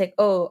saying, it's like,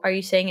 oh, are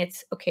you saying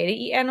it's okay to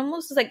eat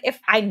animals? It's like, if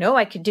I know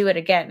I could do it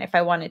again if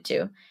I wanted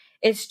to.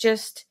 It's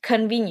just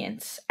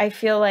convenience. I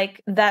feel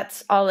like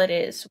that's all it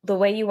is. The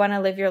way you want to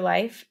live your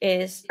life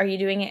is, are you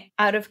doing it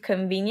out of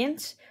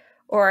convenience,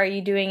 or are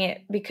you doing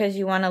it because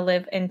you want to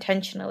live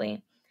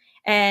intentionally?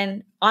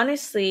 And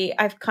honestly,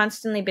 I've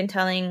constantly been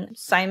telling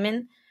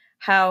Simon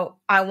how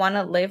I want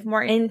to live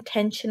more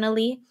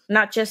intentionally,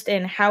 not just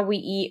in how we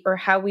eat or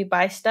how we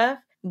buy stuff,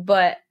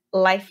 but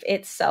life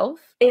itself.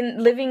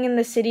 In living in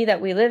the city that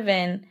we live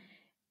in,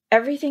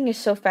 everything is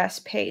so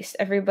fast paced.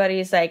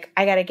 Everybody's like,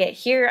 I gotta get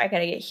here, I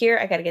gotta get here,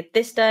 I gotta get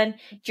this done.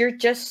 You're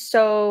just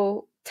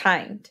so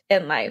timed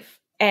in life.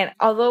 And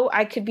although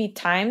I could be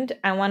timed,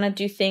 I want to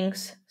do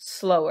things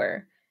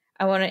slower.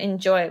 I want to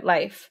enjoy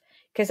life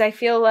because I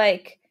feel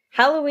like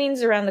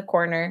Halloween's around the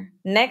corner.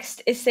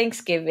 Next is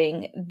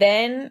Thanksgiving,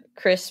 then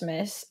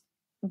Christmas.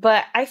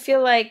 But I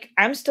feel like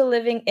I'm still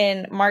living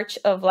in March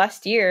of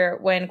last year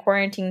when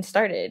quarantine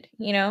started,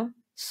 you know?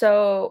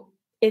 So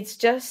it's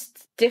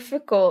just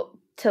difficult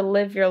to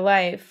live your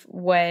life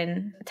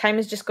when time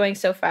is just going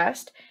so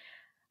fast.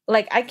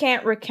 Like, I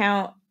can't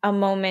recount a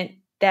moment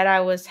that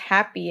I was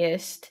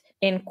happiest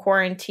in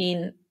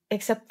quarantine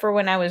except for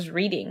when I was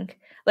reading.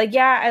 Like,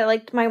 yeah, I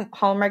liked my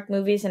Hallmark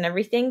movies and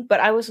everything, but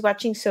I was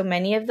watching so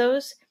many of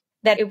those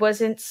that it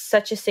wasn't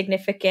such a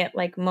significant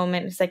like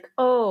moment. It's like,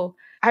 oh,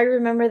 I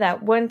remember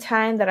that one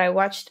time that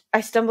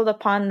I stumbled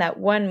upon that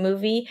one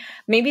movie.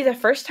 Maybe the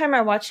first time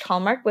I watched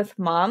Hallmark with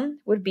mom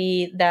would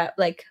be that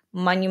like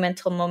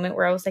monumental moment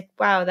where I was like,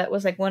 wow, that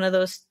was like one of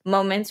those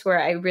moments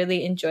where I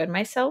really enjoyed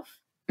myself.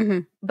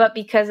 Mhm. But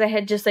because I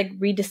had just like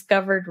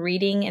rediscovered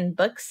reading and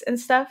books and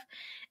stuff,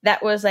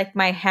 that was like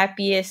my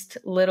happiest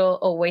little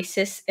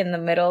oasis in the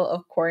middle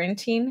of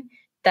quarantine,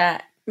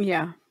 that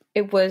Yeah.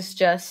 it was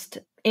just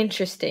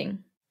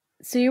interesting.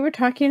 So you were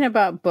talking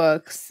about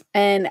books,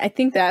 and I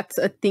think that's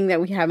a thing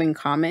that we have in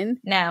common.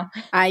 Now,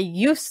 I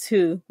used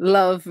to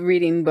love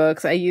reading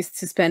books. I used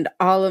to spend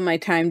all of my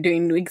time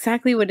doing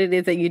exactly what it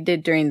is that you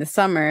did during the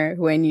summer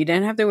when you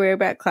didn't have to worry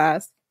about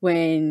class,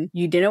 when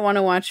you didn't want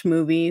to watch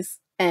movies,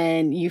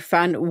 and you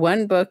found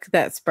one book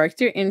that sparked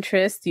your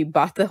interest. You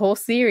bought the whole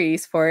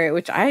series for it,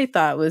 which I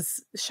thought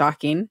was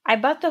shocking. I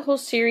bought the whole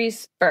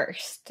series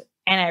first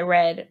and I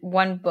read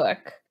one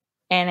book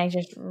and I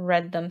just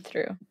read them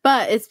through.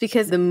 But it's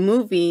because the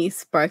movie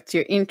sparked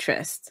your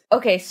interest.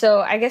 Okay,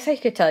 so I guess I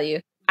could tell you.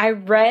 I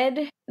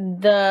read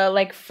the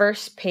like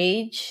first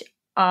page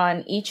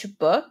on each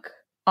book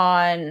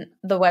on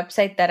the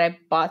website that I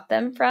bought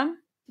them from.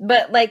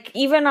 But like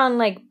even on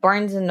like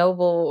Barnes and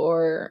Noble,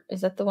 or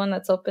is that the one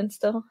that's open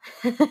still?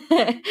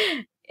 I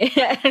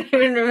don't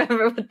even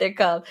remember what they're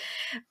called.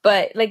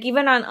 But like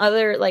even on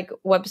other like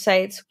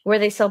websites where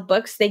they sell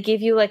books, they give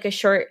you like a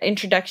short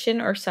introduction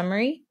or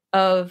summary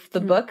of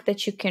the book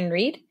that you can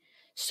read.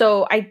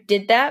 So I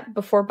did that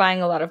before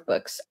buying a lot of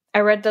books. I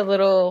read the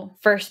little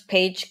first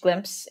page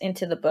glimpse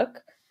into the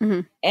book.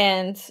 Mm-hmm.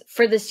 And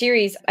for the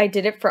series, I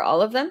did it for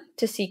all of them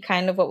to see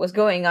kind of what was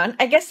going on.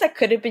 I guess that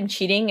could have been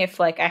cheating if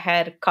like I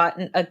had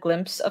gotten a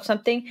glimpse of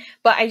something,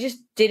 but I just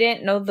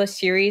didn't know the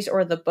series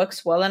or the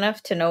books well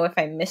enough to know if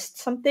I missed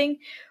something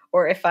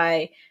or if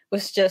I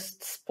was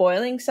just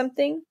spoiling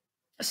something.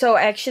 So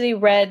I actually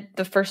read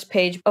the first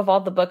page of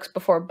all the books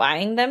before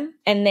buying them,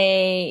 and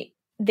they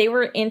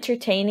were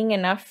entertaining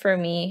enough for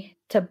me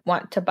to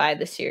want to buy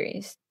the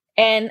series.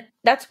 And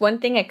that's one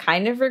thing I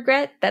kind of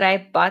regret, that I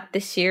bought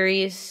the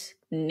series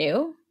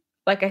new.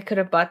 Like I could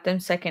have bought them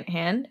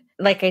secondhand,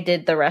 like I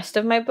did the rest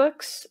of my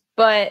books.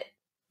 But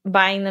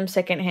buying them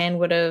secondhand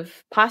would have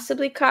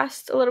possibly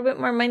cost a little bit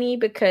more money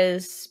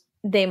because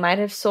they might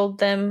have sold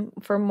them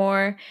for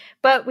more.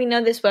 But we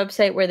know this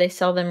website where they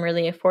sell them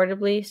really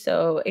affordably,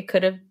 so it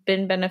could have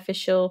been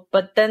beneficial.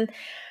 But then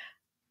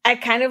I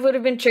kind of would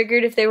have been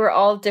triggered if they were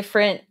all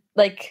different,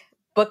 like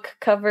book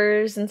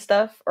covers and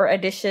stuff, or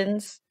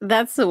editions.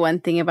 That's the one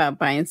thing about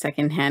buying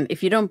secondhand.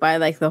 If you don't buy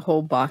like the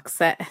whole box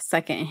set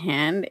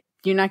secondhand,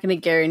 you're not going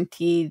to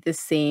guarantee the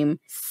same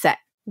set.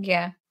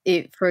 Yeah.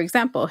 For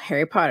example,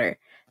 Harry Potter.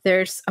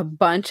 There's a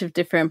bunch of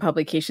different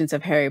publications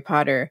of Harry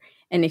Potter.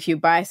 And if you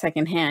buy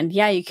secondhand,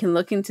 yeah, you can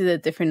look into the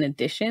different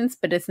editions,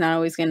 but it's not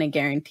always going to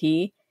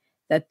guarantee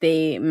that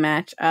they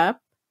match up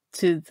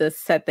to the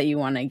set that you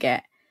want to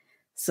get.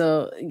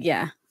 So,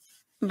 yeah.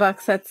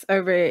 Box sets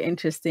are very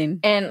interesting.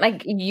 And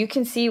like you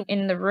can see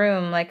in the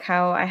room, like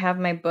how I have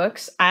my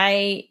books,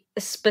 I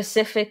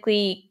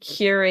specifically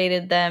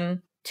curated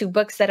them to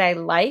books that I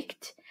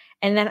liked.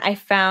 And then I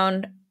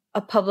found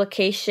a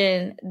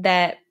publication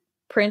that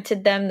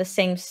printed them the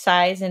same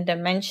size and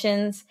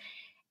dimensions.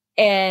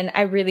 And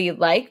I really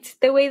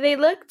liked the way they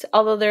looked,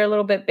 although they're a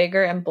little bit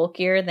bigger and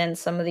bulkier than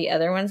some of the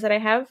other ones that I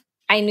have.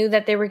 I knew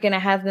that they were going to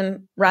have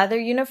them rather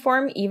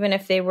uniform, even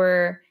if they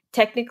were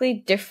technically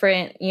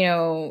different,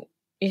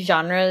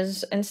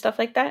 genres and stuff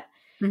like that.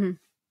 Mm-hmm.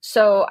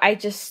 So I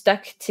just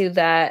stuck to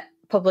that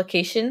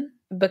publication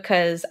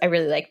because I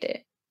really liked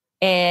it.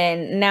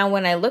 And now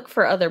when I look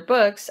for other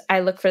books, I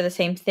look for the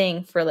same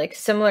thing for like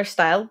similar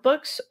styled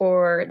books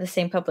or the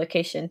same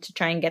publication to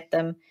try and get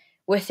them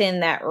within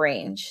that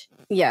range.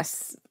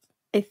 Yes.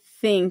 I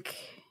think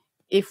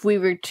if we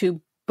were to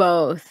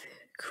both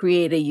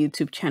create a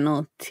YouTube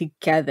channel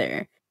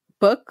together,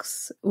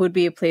 books would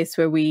be a place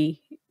where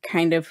we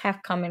kind of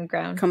have common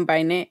ground.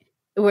 Combine it.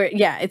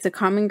 It's a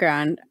common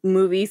ground.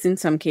 Movies, in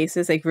some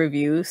cases, like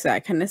reviews,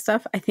 that kind of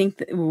stuff, I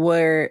think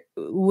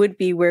would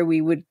be where we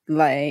would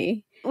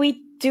lay.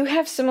 We do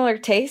have similar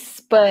tastes,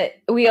 but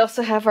we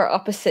also have our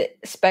opposite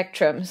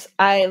spectrums.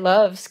 I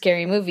love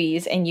scary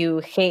movies, and you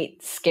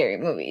hate scary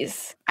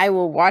movies. I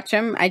will watch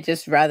them. I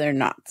just rather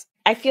not.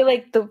 I feel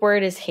like the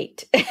word is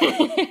hate.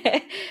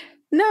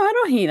 No, I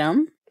don't hate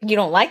them. You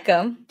don't like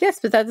them? Yes,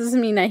 but that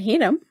doesn't mean I hate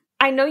them.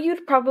 I know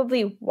you'd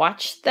probably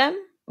watch them,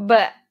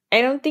 but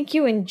I don't think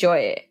you enjoy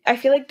it. I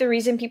feel like the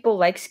reason people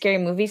like scary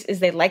movies is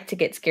they like to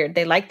get scared.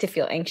 They like to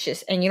feel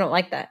anxious, and you don't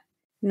like that.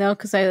 No,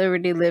 because I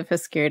already live a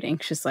scared,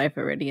 anxious life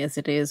already as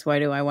it is. Why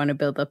do I want to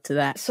build up to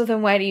that? So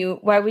then why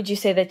would you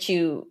say that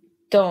you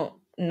don't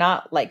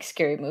not like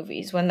scary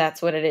movies when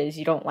that's what it is?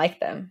 You don't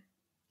like them.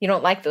 You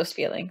don't like those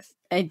feelings.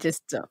 I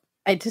just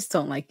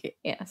don't like it.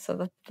 Yeah,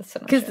 so that's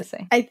what I'm trying to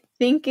say. I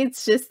think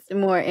it's just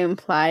more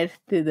implied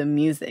through the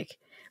music.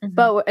 Mm-hmm.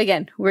 But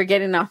again, we're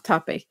getting off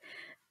topic.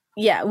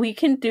 Yeah, we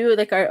can do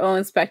like our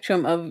own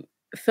spectrum of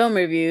film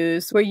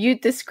reviews where you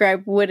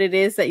describe what it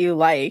is that you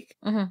like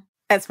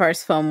as far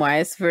as film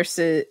wise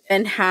versus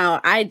and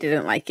how I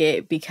didn't like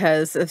it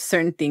because of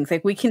certain things.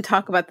 Like we can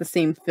talk about the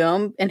same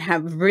film and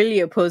have really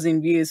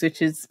opposing views,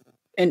 which is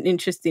an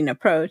interesting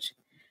approach.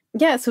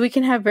 Yeah, so we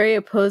can have very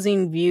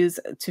opposing views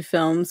to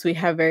films. We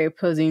have very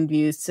opposing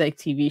views to like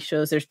TV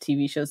shows. There's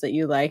TV shows that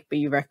you like, but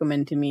you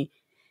recommend to me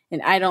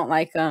and I don't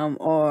like them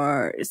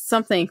or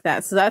something like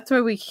that. So that's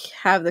where we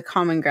have the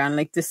common ground,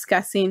 like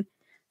discussing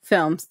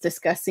films,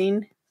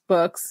 discussing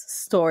books,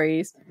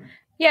 stories.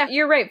 Yeah,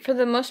 you're right. For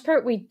the most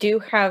part, we do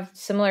have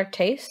similar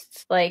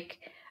tastes. Like,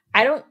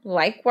 I don't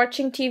like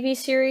watching TV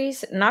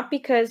series, not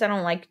because I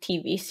don't like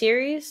TV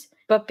series,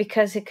 but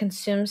because it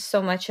consumes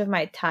so much of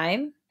my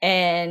time.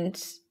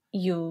 And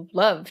you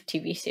love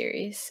TV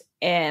series.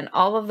 And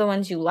all of the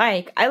ones you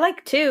like, I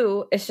like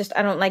too. It's just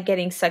I don't like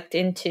getting sucked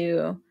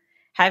into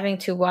having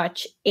to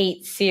watch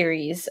 8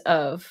 series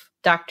of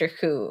Doctor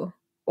Who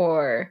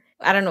or,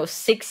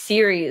 6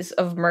 series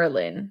of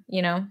Merlin,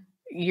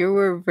 You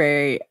were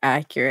very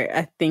accurate,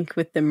 I think,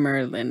 with the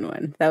Merlin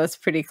one. That was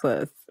pretty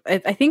close. I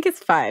think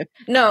it's 5.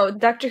 No,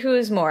 Doctor Who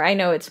is more. I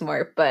know it's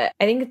more, but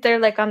I think they're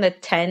like on the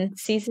 10th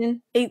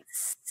season. 8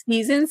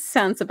 seasons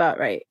sounds about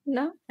right.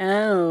 No?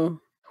 Oh.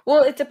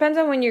 Well, it depends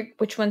on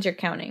which ones you're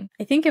counting.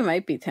 I think it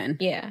might be 10.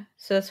 Yeah,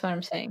 so that's what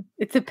I'm saying.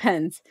 It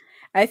depends.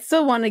 I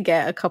still want to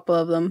get a couple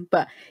of them,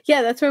 but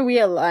yeah, that's where we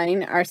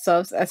align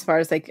ourselves as far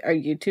as like our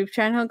YouTube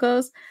channel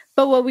goes.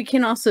 But what we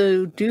can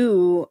also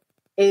do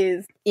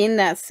is in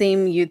that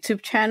same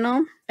YouTube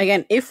channel,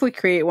 again, if we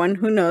create one,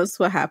 who knows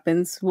what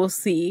happens, we'll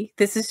see.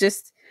 This is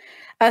just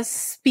us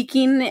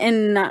speaking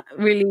and not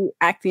really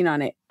acting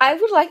on it. I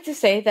would like to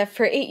say that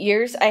for 8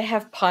 years, I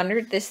have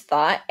pondered this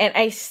thought and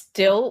I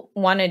still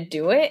want to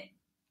do it.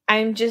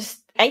 I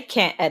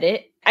can't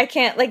edit. I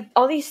can't, like,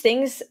 all these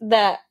things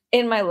that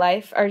in my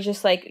life are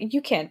just like,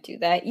 you can't do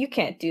that. You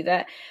can't do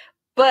that.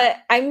 But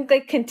I'm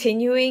like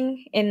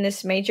continuing in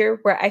this major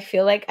where I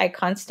feel like I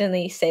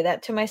constantly say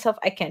that to myself.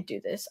 I can't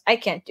do this. I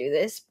can't do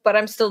this. But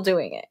I'm still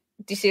doing it.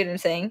 Do you see what I'm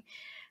saying?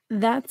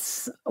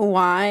 That's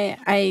why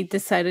I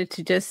decided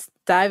to just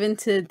dive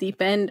into the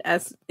deep end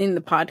as in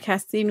the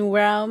podcasting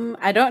realm.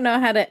 I don't know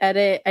how to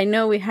edit. I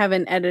know we have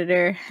an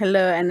editor.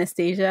 Hello,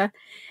 Anastasia.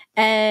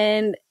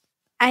 And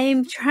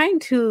I'm trying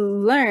to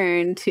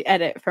learn to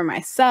edit for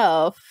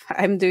myself.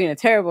 I'm doing a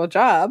terrible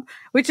job,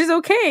 which is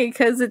okay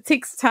because it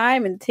takes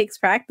time and it takes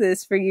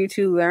practice for you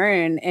to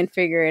learn and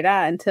figure it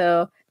out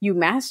until you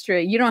master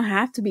it. You don't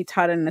have to be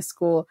taught in a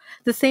school.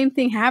 The same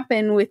thing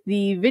happened with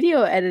the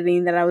video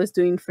editing that I was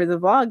doing for the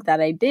vlog that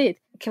I did.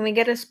 Can we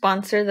get a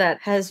sponsor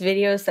that has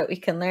videos that we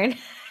can learn?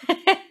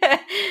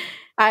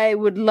 I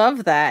would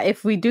love that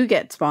if we do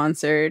get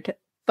sponsored,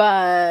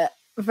 but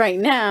right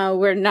now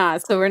we're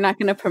not, so we're not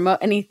going to promote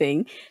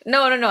anything.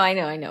 No, I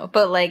know.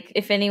 But like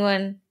if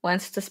anyone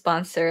wants to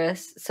sponsor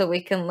us so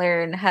we can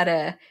learn how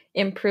to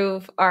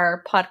improve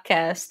our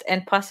podcast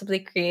and possibly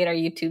create our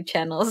YouTube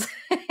channels.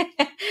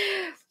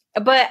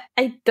 But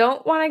I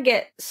don't want to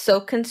get so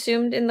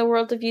consumed in the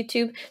world of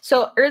YouTube.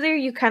 So earlier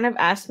you kind of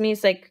asked me,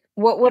 it's like,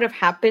 what would have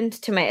happened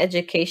to my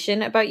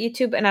education about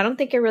YouTube? And I don't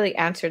think I really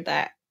answered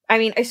that. I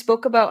mean, I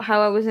spoke about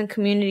how I was in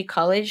community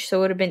college, so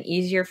it would have been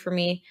easier for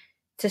me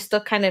to still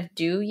kind of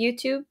do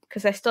YouTube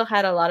because I still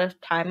had a lot of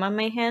time on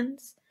my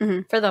hands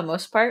for the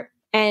most part.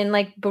 And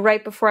like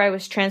right before I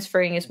was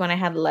transferring is when I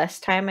had less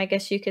time, I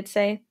guess you could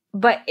say.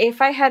 But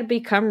if I had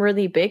become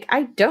really big,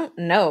 I don't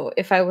know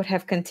if I would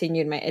have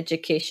continued my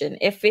education.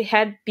 If it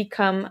had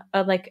become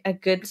a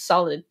good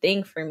solid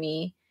thing for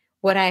me,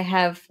 would I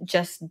have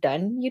just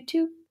done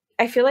YouTube?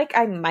 I feel like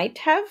I might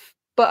have,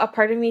 but a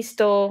part of me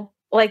still,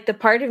 like the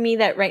part of me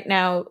that right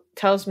now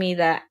tells me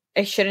that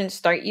I shouldn't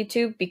start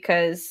YouTube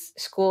because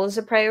school is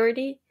a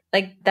priority,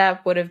 like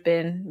that would have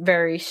been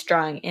very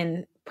strong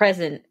and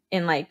present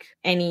in like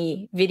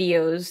any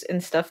videos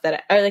and stuff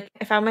that or like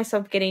I found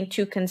myself getting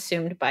too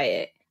consumed by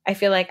it. I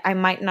feel like I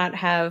might not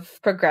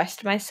have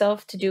progressed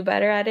myself to do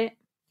better at it.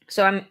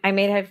 So I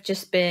may have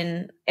just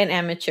been an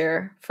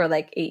amateur for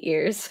like 8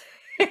 years.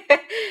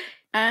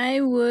 I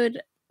would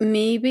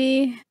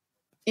maybe,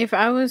 if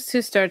I was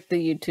to start the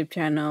YouTube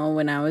channel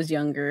when I was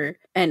younger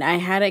and I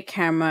had a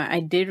camera,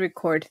 I did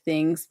record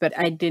things, but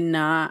I did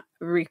not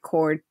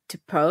record to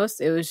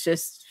post. It was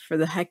just for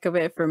the heck of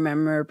it, for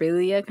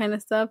memorabilia kind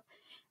of stuff.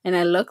 And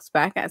I looked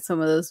back at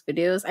some of those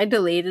videos. I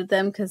deleted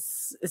them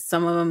because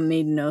some of them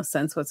made no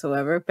sense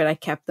whatsoever, but I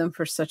kept them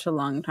for such a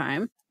long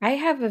time. I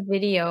have a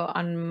video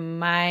on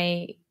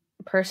my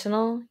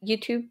personal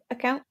YouTube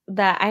account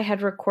that I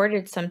had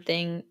recorded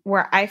something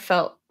where I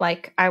felt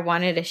like I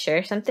wanted to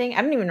share something.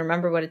 I don't even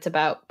remember what it's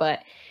about,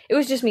 but it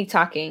was just me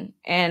talking.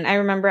 And I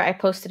remember I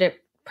posted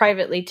it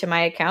privately to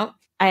my account.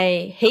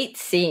 I hate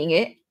seeing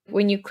it.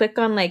 When you click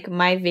on like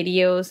my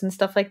videos and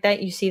stuff like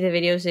that, you see the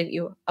videos that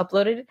you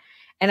uploaded.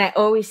 And I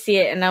always see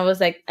it. And I was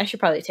like, I should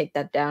probably take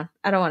that down.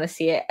 I don't want to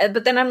see it.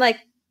 But then I'm like,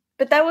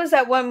 but that was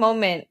that one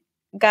moment,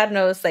 God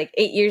knows, like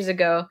 8 years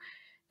ago,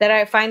 that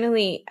I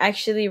finally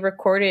actually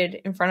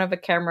recorded in front of a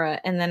camera.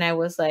 And then I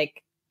was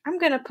like, I'm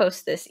going to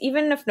post this.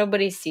 Even if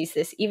nobody sees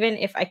this, even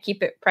if I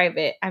keep it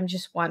private, I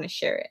just want to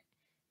share it,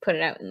 put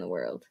it out in the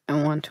world.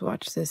 I want to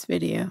watch this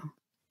video.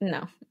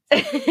 No.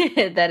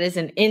 That is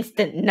an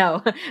instant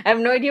no. I have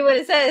no idea what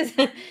it says.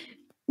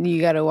 You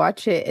got to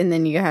watch it and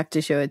then you have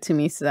to show it to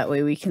me so that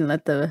way we can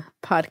let the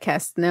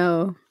podcast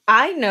know.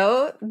 I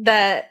know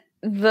that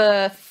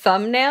the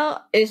thumbnail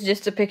is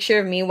just a picture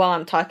of me while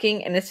I'm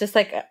talking, and it's just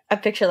like a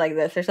picture like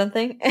this or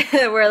something,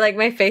 where like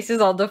my face is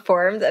all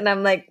deformed, and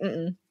I'm like,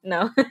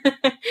 no.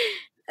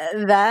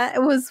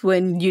 That was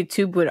when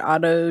YouTube would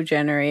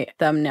auto-generate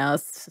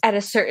thumbnails at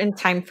a certain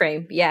time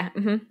frame. Yeah.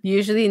 Mm-hmm.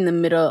 Usually in the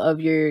middle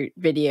of your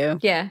video.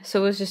 Yeah.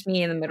 So it was just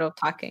me in the middle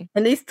talking.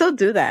 And they still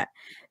do that.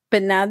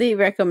 But now they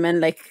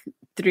recommend like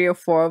 3 or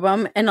 4 of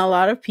them. And a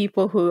lot of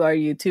people who are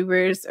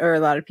YouTubers or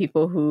a lot of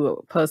people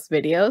who post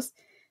videos,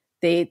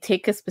 they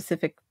take a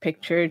specific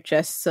picture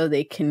just so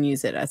they can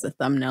use it as a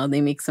thumbnail.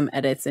 They make some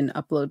edits and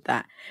upload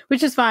that,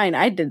 which is fine.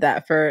 I did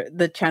that for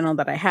the channel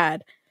that I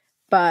had.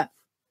 But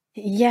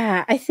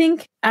yeah, I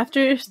think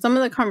after some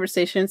of the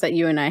conversations that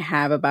you and I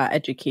have about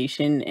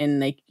education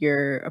and like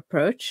your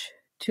approach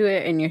to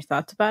it and your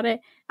thoughts about it,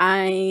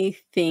 I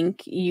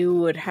think you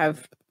would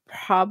have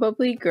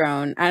probably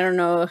grown. I don't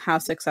know how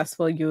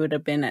successful you would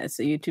have been as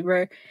a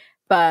YouTuber,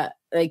 but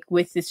like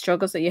with the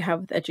struggles that you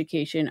have with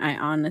education, I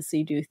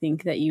honestly do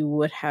think that you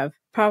would have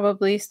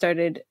probably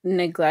started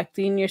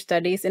neglecting your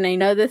studies. And I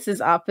know this is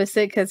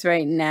opposite because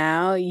right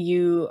now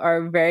you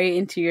are very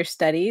into your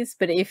studies,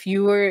 but if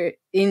you were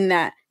in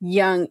that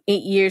young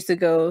 8 years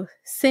ago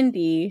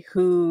Cindy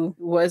who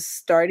was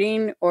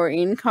starting or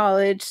in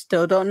college,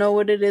 still don't know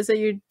what it is that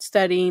you're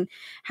studying,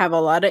 have a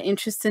lot of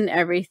interest in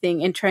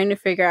everything and trying to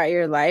figure out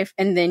your life,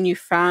 and then you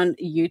found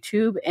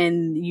YouTube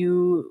and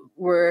you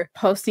were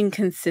posting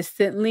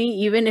consistently,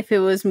 even if it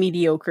was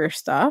mediocre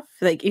stuff,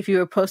 like if you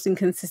were posting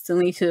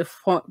consistently to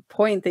the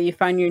point that you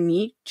found your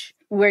niche,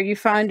 where you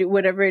found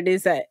whatever it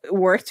is that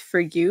worked for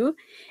you,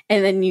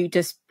 and then you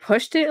just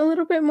pushed it a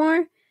little bit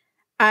more,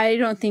 I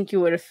don't think you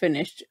would have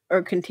finished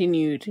or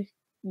continued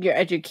your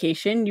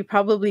education. You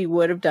probably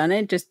would have done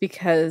it just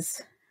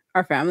because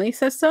our family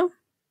says so.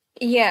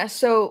 Yeah,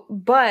 so,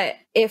 but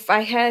if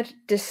I had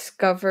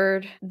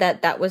discovered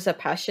that that was a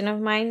passion of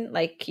mine,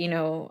 like, you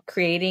know,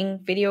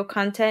 creating video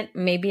content,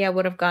 maybe I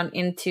would have gone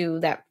into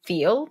that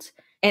field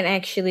and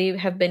actually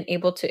have been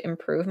able to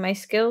improve my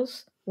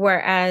skills.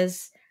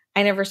 Whereas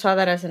I never saw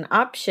that as an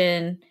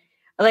option.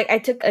 Like, I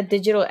took a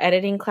digital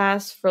editing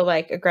class for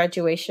like a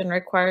graduation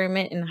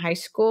requirement in high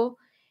school.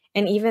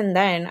 And even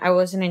then, I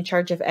wasn't in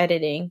charge of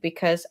editing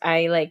because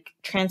I like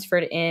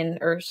transferred in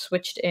or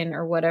switched in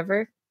or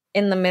whatever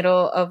in the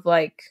middle of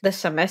like the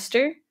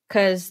semester,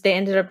 because they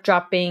ended up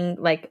dropping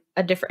like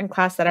a different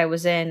class that I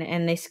was in,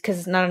 and they,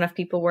 because not enough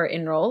people were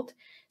enrolled,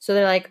 so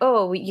they're like,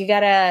 oh, you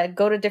gotta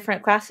go to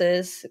different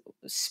classes,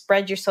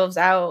 spread yourselves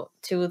out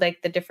to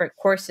like the different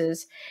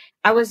courses.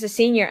 I was a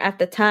senior at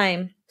the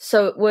time,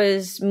 so it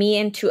was me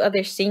and 2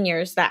 other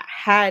seniors that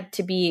had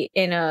to be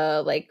in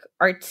a like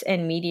arts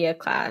and media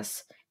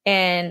class.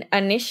 And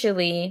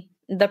initially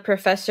the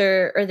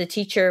professor or the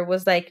teacher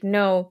was like,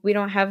 no, we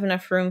don't have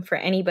enough room for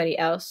anybody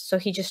else. So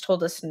he just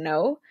told us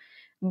no,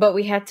 but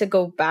we had to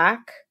go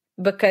back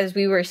because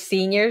we were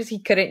seniors. He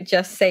couldn't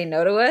just say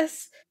no to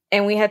us.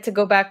 And we had to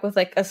go back with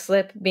like a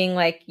slip being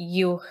like,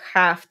 you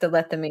have to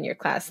let them in your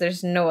class.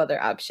 There's no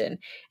other option.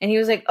 And he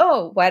was like,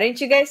 oh, why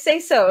didn't you guys say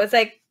so? It's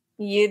like,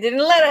 you didn't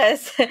let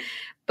us.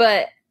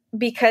 But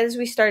because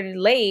we started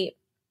late,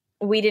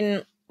 we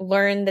didn't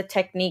learn the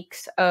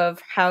techniques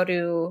of how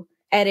to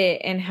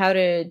edit and how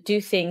to do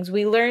things.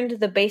 We learned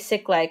the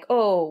basic, like,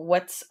 oh,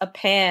 what's a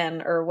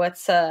pan, or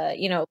what's a,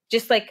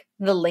 just like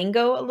the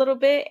lingo a little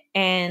bit,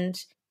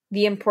 and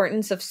the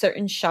importance of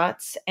certain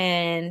shots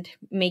and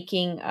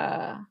making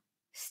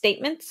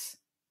statements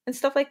and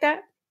stuff like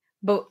that.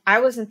 But I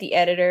wasn't the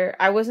editor,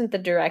 I wasn't the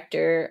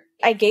director.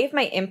 I gave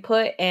my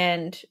input,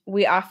 and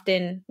we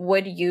often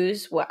would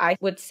use what I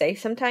would say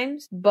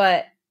sometimes,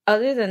 but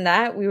other than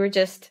that, we were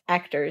just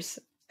actors,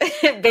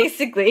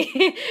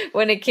 basically,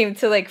 when it came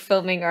to like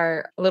filming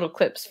our little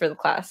clips for the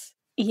class.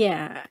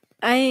 Yeah,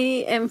 I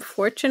am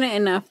fortunate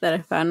enough that I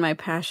found my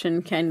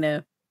passion kind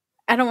of,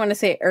 I don't want to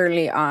say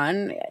early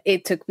on.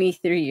 It took me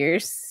 3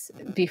 years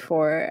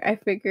before I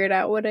figured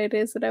out what it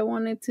is that I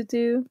wanted to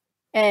do.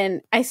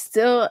 And I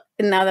still,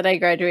 now that I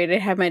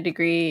graduated, have my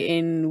degree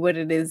in what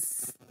it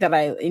is that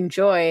I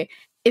enjoy.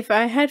 If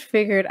I had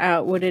figured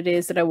out what it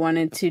is that I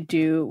wanted to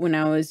do when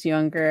I was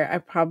younger, I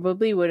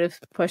probably would have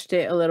pushed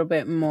it a little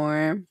bit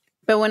more.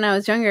 But when I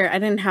was younger, I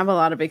didn't have a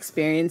lot of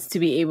experience to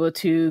be able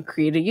to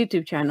create a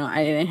YouTube channel.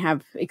 I didn't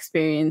have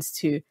experience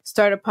to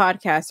start a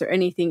podcast or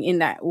anything in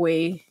that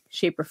way,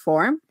 shape, or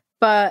form.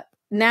 But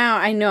now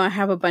I know I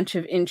have a bunch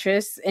of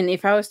interests. And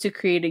if I was to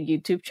create a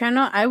YouTube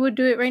channel, I would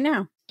do it right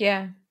now.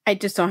 Yeah. I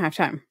just don't have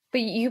time.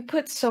 But you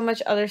put so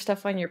much other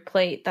stuff on your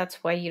plate. That's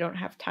why you don't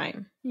have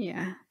time.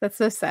 Yeah, that's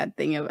the sad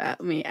thing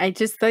about me. I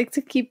just like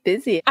to keep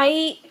busy.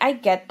 I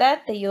get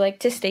that you like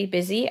to stay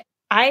busy.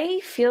 I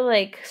feel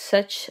like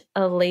such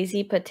a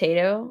lazy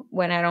potato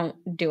when I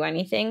don't do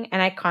anything,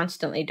 and I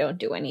constantly don't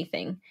do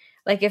anything.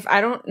 Like, if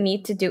I don't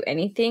need to do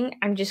anything,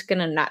 I'm just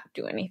gonna not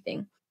do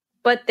anything.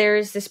 But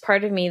there's this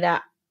part of me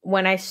that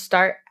when I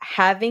start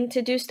having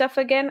to do stuff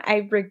again,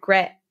 I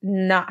regret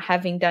not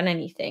having done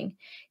anything.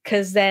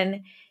 Because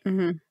then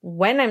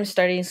when I'm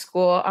starting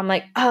school, I'm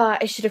like,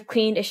 I should have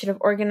cleaned, I should have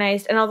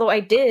organized. And although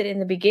I did in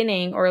the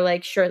beginning, or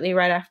like shortly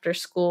right after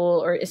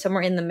school, or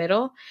somewhere in the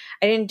middle,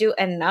 I didn't do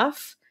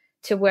enough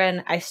to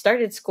when I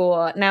started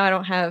school. Now I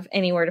don't have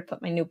anywhere to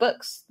put my new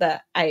books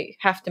that I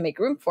have to make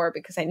room for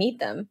because I need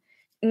them.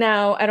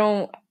 Now I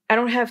don't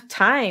have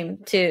time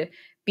to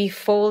be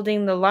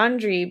folding the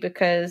laundry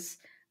because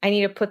I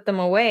need to put them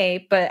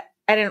away, but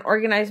I didn't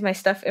organize my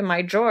stuff in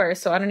my drawer,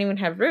 so I don't even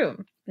have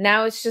room.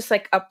 Now it's just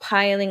like a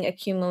piling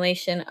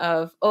accumulation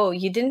of, oh,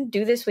 you didn't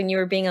do this when you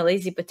were being a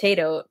lazy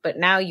potato, but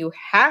now you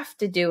have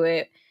to do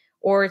it,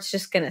 or it's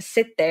just going to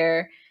sit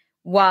there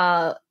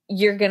while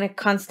you're going to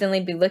constantly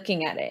be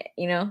looking at it,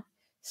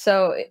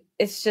 So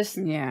it's just,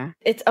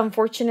 it's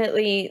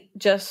unfortunately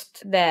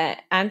just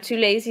that I'm too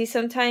lazy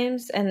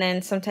sometimes. And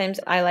then sometimes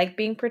I like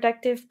being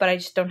productive, but I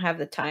just don't have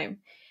the time.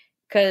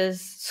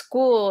 Because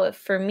school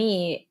for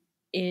me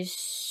is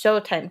so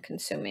time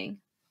consuming.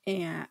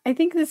 Yeah, I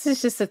think this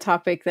is just a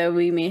topic that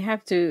we may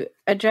have to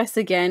address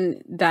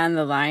again down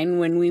the line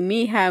when we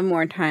may have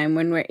more time,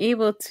 when we're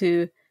able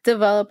to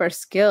develop our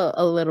skill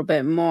a little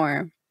bit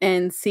more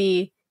and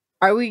see,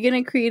 are we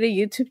going to create a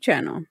YouTube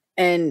channel?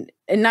 And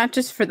not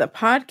just for the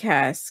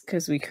podcast,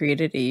 because we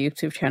created a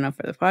YouTube channel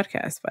for the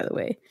podcast, by the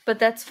way. But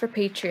that's for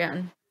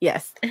Patreon.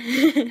 Yes.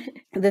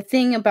 The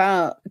thing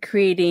about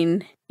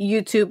creating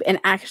YouTube and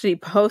actually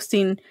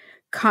posting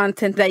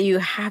content that you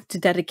have to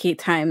dedicate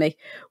time, like,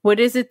 what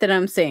is it that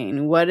I'm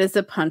saying? What is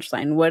the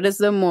punchline? What is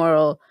the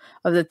moral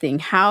of the thing?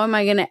 How am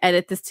I going to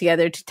edit this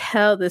together to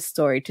tell this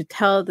story, to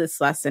tell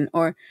this lesson,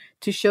 or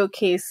to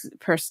showcase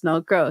personal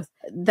growth?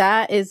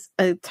 That is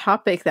a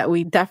topic that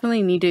we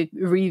definitely need to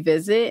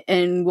revisit,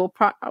 and we'll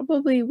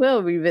probably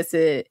will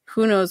revisit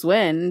who knows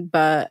when.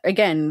 But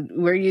again,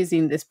 we're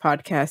using this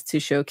podcast to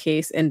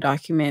showcase and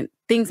document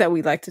things that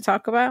we like to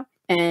talk about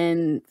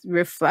and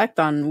reflect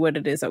on what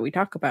it is that we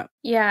talk about.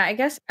 Yeah, I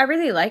guess I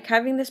really like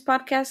having this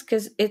podcast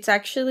because it's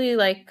actually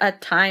like a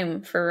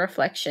time for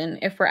reflection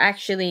if we're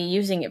actually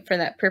using it for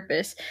that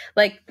purpose.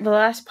 Like the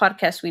last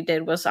podcast we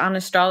did was on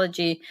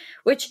astrology,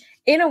 which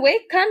in a way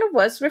kind of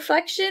was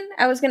reflection.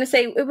 I was going to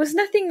say it was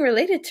nothing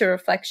related to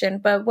reflection,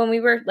 but when we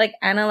were like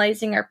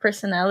analyzing our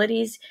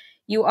personalities,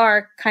 you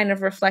are kind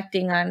of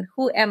reflecting on,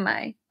 who am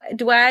I?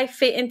 Do I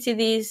fit into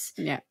these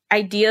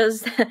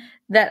ideas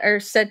that are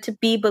said to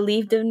be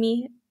believed of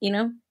me,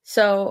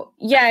 So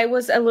yeah, it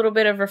was a little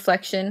bit of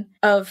reflection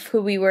of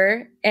who we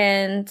were.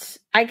 And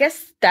I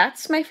guess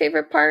that's my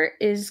favorite part,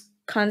 is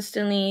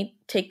constantly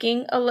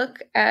taking a look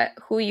at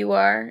who you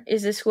are.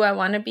 Is this who I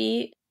want to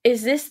be?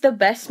 Is this the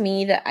best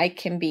me that I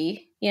can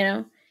be,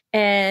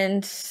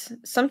 And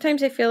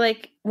sometimes I feel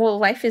like, well,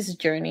 life is a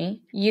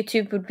journey.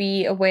 YouTube would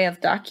be a way of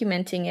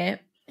documenting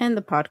it. And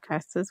the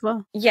podcast as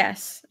well.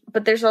 Yes.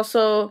 But there's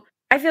also,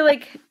 I feel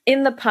like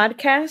in the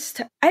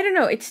podcast, I don't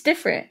know, it's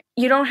different.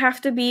 You don't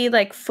have to be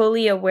like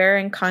fully aware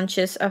and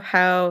conscious of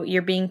how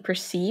you're being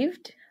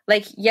perceived.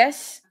 Like,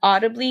 yes,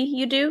 audibly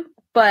you do,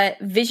 but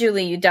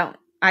visually you don't.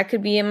 I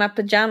could be in my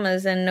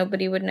pajamas and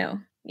nobody would know.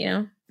 you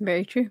know?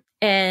 Very true.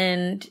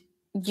 And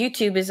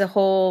YouTube is a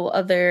whole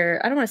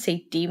other, I don't want to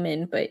say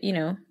demon, but you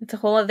know, it's a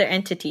whole other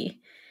entity.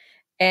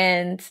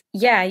 And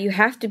yeah, you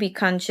have to be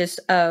conscious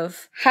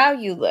of how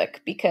you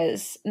look,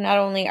 because not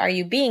only are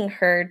you being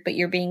heard, but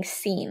you're being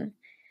seen.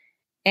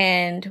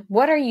 And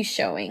what are you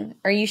showing?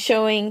 Are you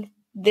showing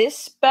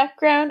this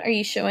background? Are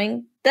you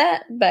showing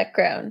that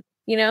background?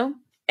 You know?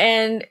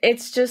 And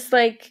it's just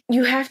like,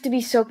 you have to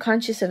be so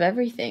conscious of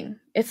everything.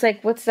 It's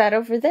like, what's that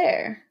over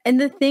there? And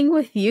the thing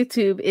with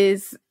YouTube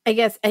is, I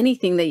guess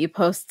anything that you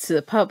post to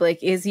the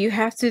public is you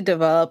have to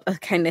develop a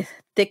kind of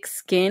thick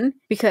skin,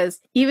 because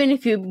even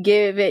if you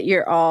give it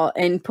your all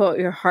and put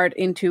your heart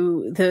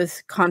into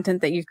this content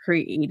that you're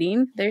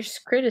creating, there's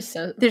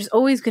criticism. There's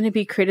always going to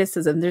be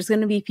criticism. There's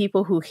going to be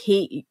people who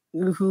hate,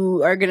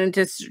 who are going to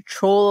just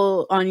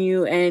troll on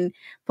you and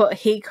put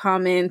hate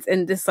comments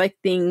and dislike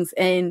things.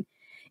 And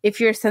if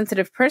you're a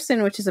sensitive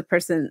person, which is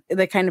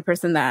the kind of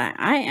person that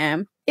I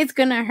am, it's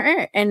going to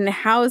hurt. And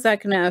how is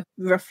that going to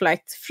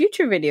reflect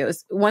future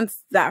videos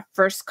once that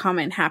first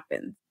comment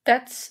happens?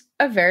 That's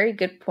a very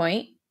good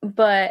point.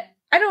 But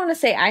I don't want to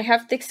say I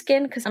have thick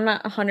skin, because I'm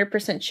not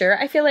 100% sure.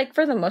 I feel like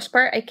for the most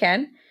part I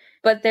can.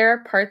 But there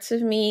are parts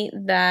of me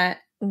that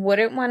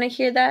wouldn't want to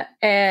hear that.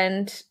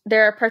 And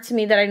there are parts of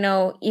me that I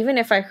know, even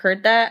if I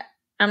heard that,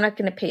 I'm not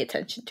going to pay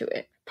attention to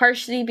it.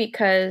 Partially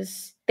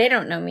because they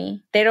don't know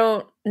me. They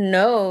don't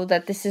know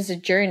that this is a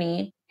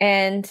journey.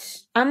 And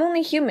I'm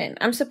only human.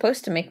 I'm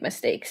supposed to make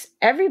mistakes.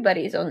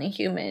 Everybody's only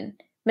human.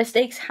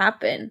 Mistakes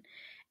happen.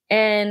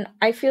 And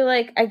I feel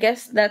like, I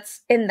guess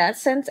that's, in that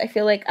sense, I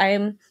feel like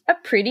I'm a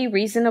pretty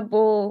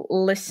reasonable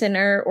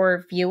listener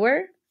or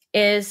viewer.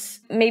 Is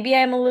maybe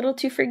I'm a little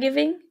too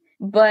forgiving,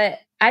 but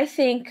I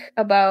think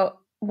about,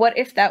 what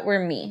if that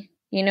were me?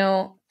 You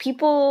know,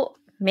 people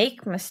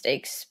make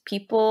mistakes.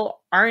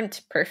 People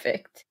aren't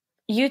perfect.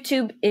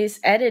 YouTube is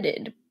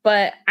edited,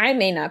 but I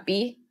may not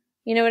be.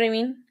 You know what I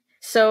mean?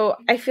 So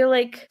I feel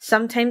like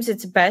sometimes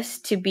it's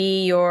best to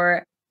be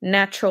your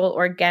natural,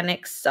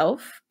 organic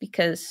self,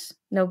 because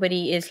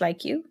nobody is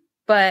like you.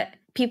 But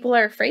people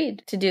are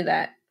afraid to do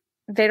that.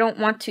 They don't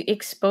want to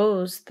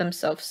expose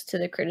themselves to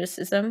the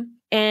criticism.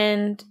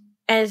 And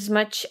as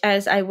much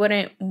as I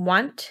wouldn't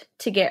want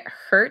to get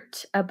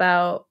hurt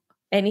about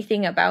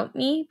anything about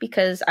me,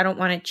 because I don't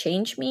want to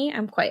change me,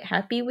 I'm quite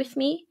happy with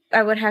me,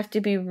 I would have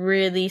to be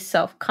really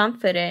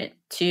self-confident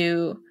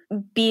to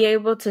be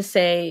able to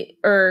say,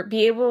 or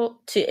be able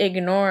to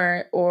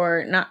ignore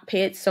or not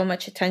pay so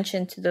much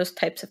attention to those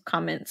types of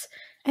comments.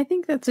 I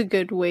think that's a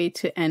good way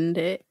to end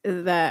it,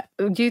 that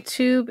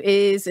YouTube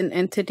is an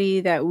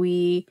entity that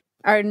we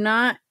are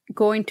not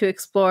going to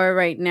explore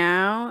right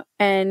now,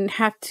 and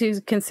have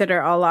to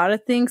consider a lot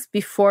of things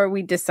before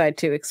we decide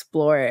to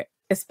explore it,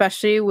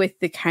 especially with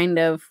the kind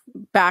of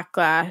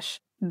backlash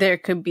there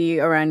could be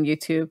around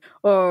YouTube,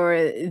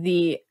 or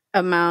the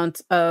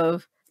amount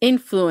of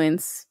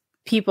influence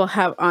people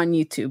have on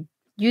YouTube.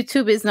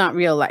 YouTube is not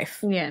real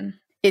life. Yeah.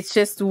 It's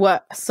just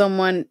what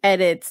someone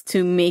edits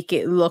to make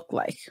it look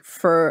like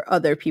for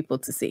other people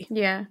to see.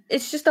 Yeah.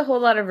 It's just a whole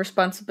lot of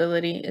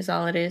responsibility is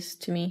all it is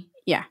to me.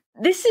 Yeah.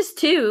 This is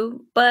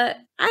too, but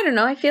I don't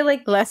know. I feel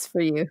like less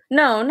for you.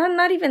 No,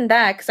 not even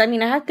that. Because I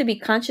mean, I have to be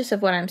conscious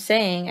of what I'm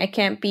saying. I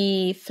can't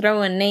be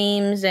throwing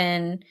names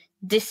and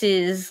this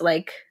is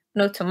like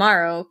no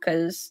tomorrow.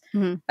 Because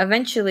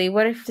eventually,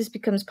 what if this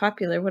becomes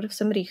popular? What if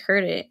somebody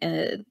heard it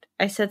and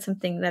I said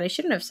something that I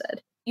shouldn't have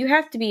said? You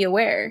have to be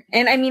aware.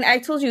 And I mean, I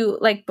told you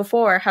like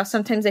before how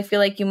sometimes I feel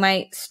like you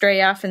might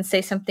stray off and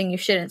say something you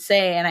shouldn't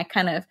say, and I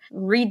kind of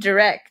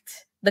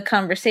redirect the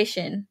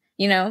conversation,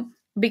 you know,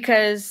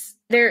 because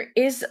there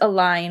is a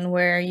line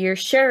where you're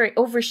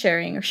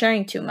oversharing or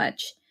sharing too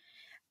much,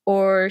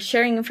 or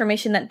sharing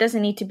information that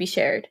doesn't need to be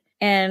shared.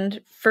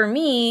 And for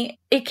me,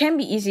 it can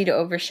be easy to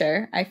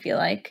overshare, I feel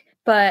like,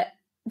 but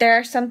there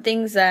are some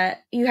things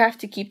that you have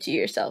to keep to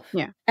yourself.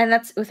 Yeah. And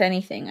that's with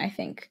anything, I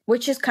think,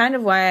 which is kind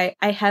of why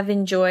I have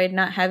enjoyed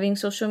not having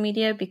social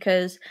media,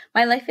 because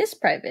my life is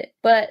private,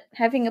 but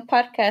having a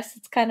podcast,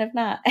 it's kind of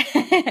not.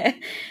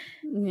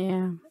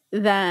 Yeah.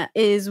 That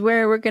is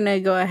where we're going to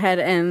go ahead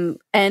and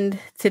end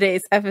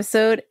today's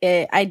episode.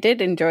 I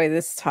did enjoy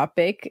this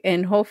topic,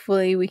 and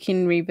hopefully we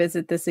can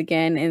revisit this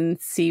again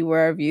and see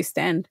where our views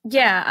stand.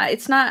 Yeah,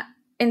 it's not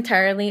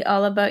entirely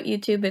all about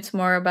YouTube. It's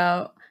more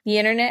about the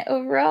internet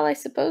overall, I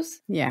suppose.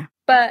 Yeah.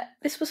 But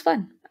this was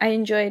fun. I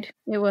enjoyed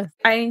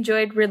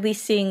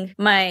releasing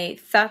my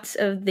thoughts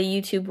of the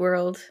YouTube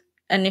world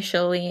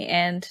initially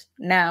and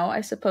now,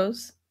 I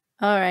suppose.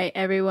 All right,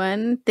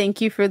 everyone.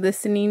 Thank you for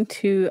listening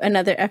to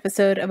another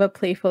episode of a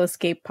Playful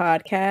Escape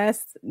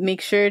podcast.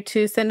 Make sure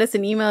to send us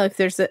an email if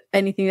there's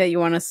anything that you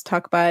want us to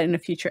talk about in a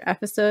future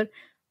episode.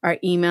 Our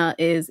email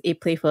is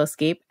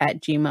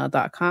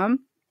aplayfulescape@gmail.com.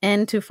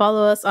 And to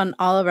follow us on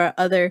all of our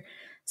other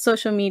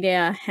social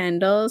media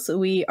handles,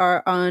 we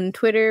are on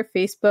Twitter,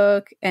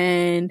 Facebook,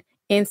 and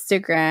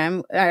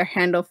Instagram. Our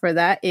handle for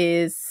that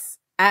is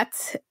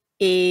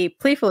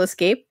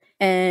 @aplayfulescape.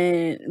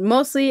 And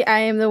mostly I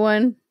am the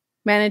one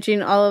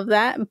managing all of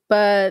that,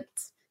 but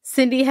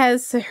Cindy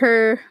has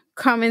her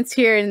comments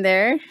here and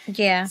there.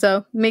 Yeah.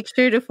 So make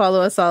sure to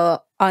follow us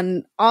all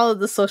on all of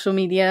the social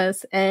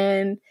medias,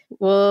 and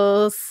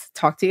we'll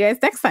talk to you guys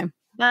next time.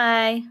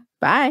 Bye.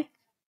 Bye.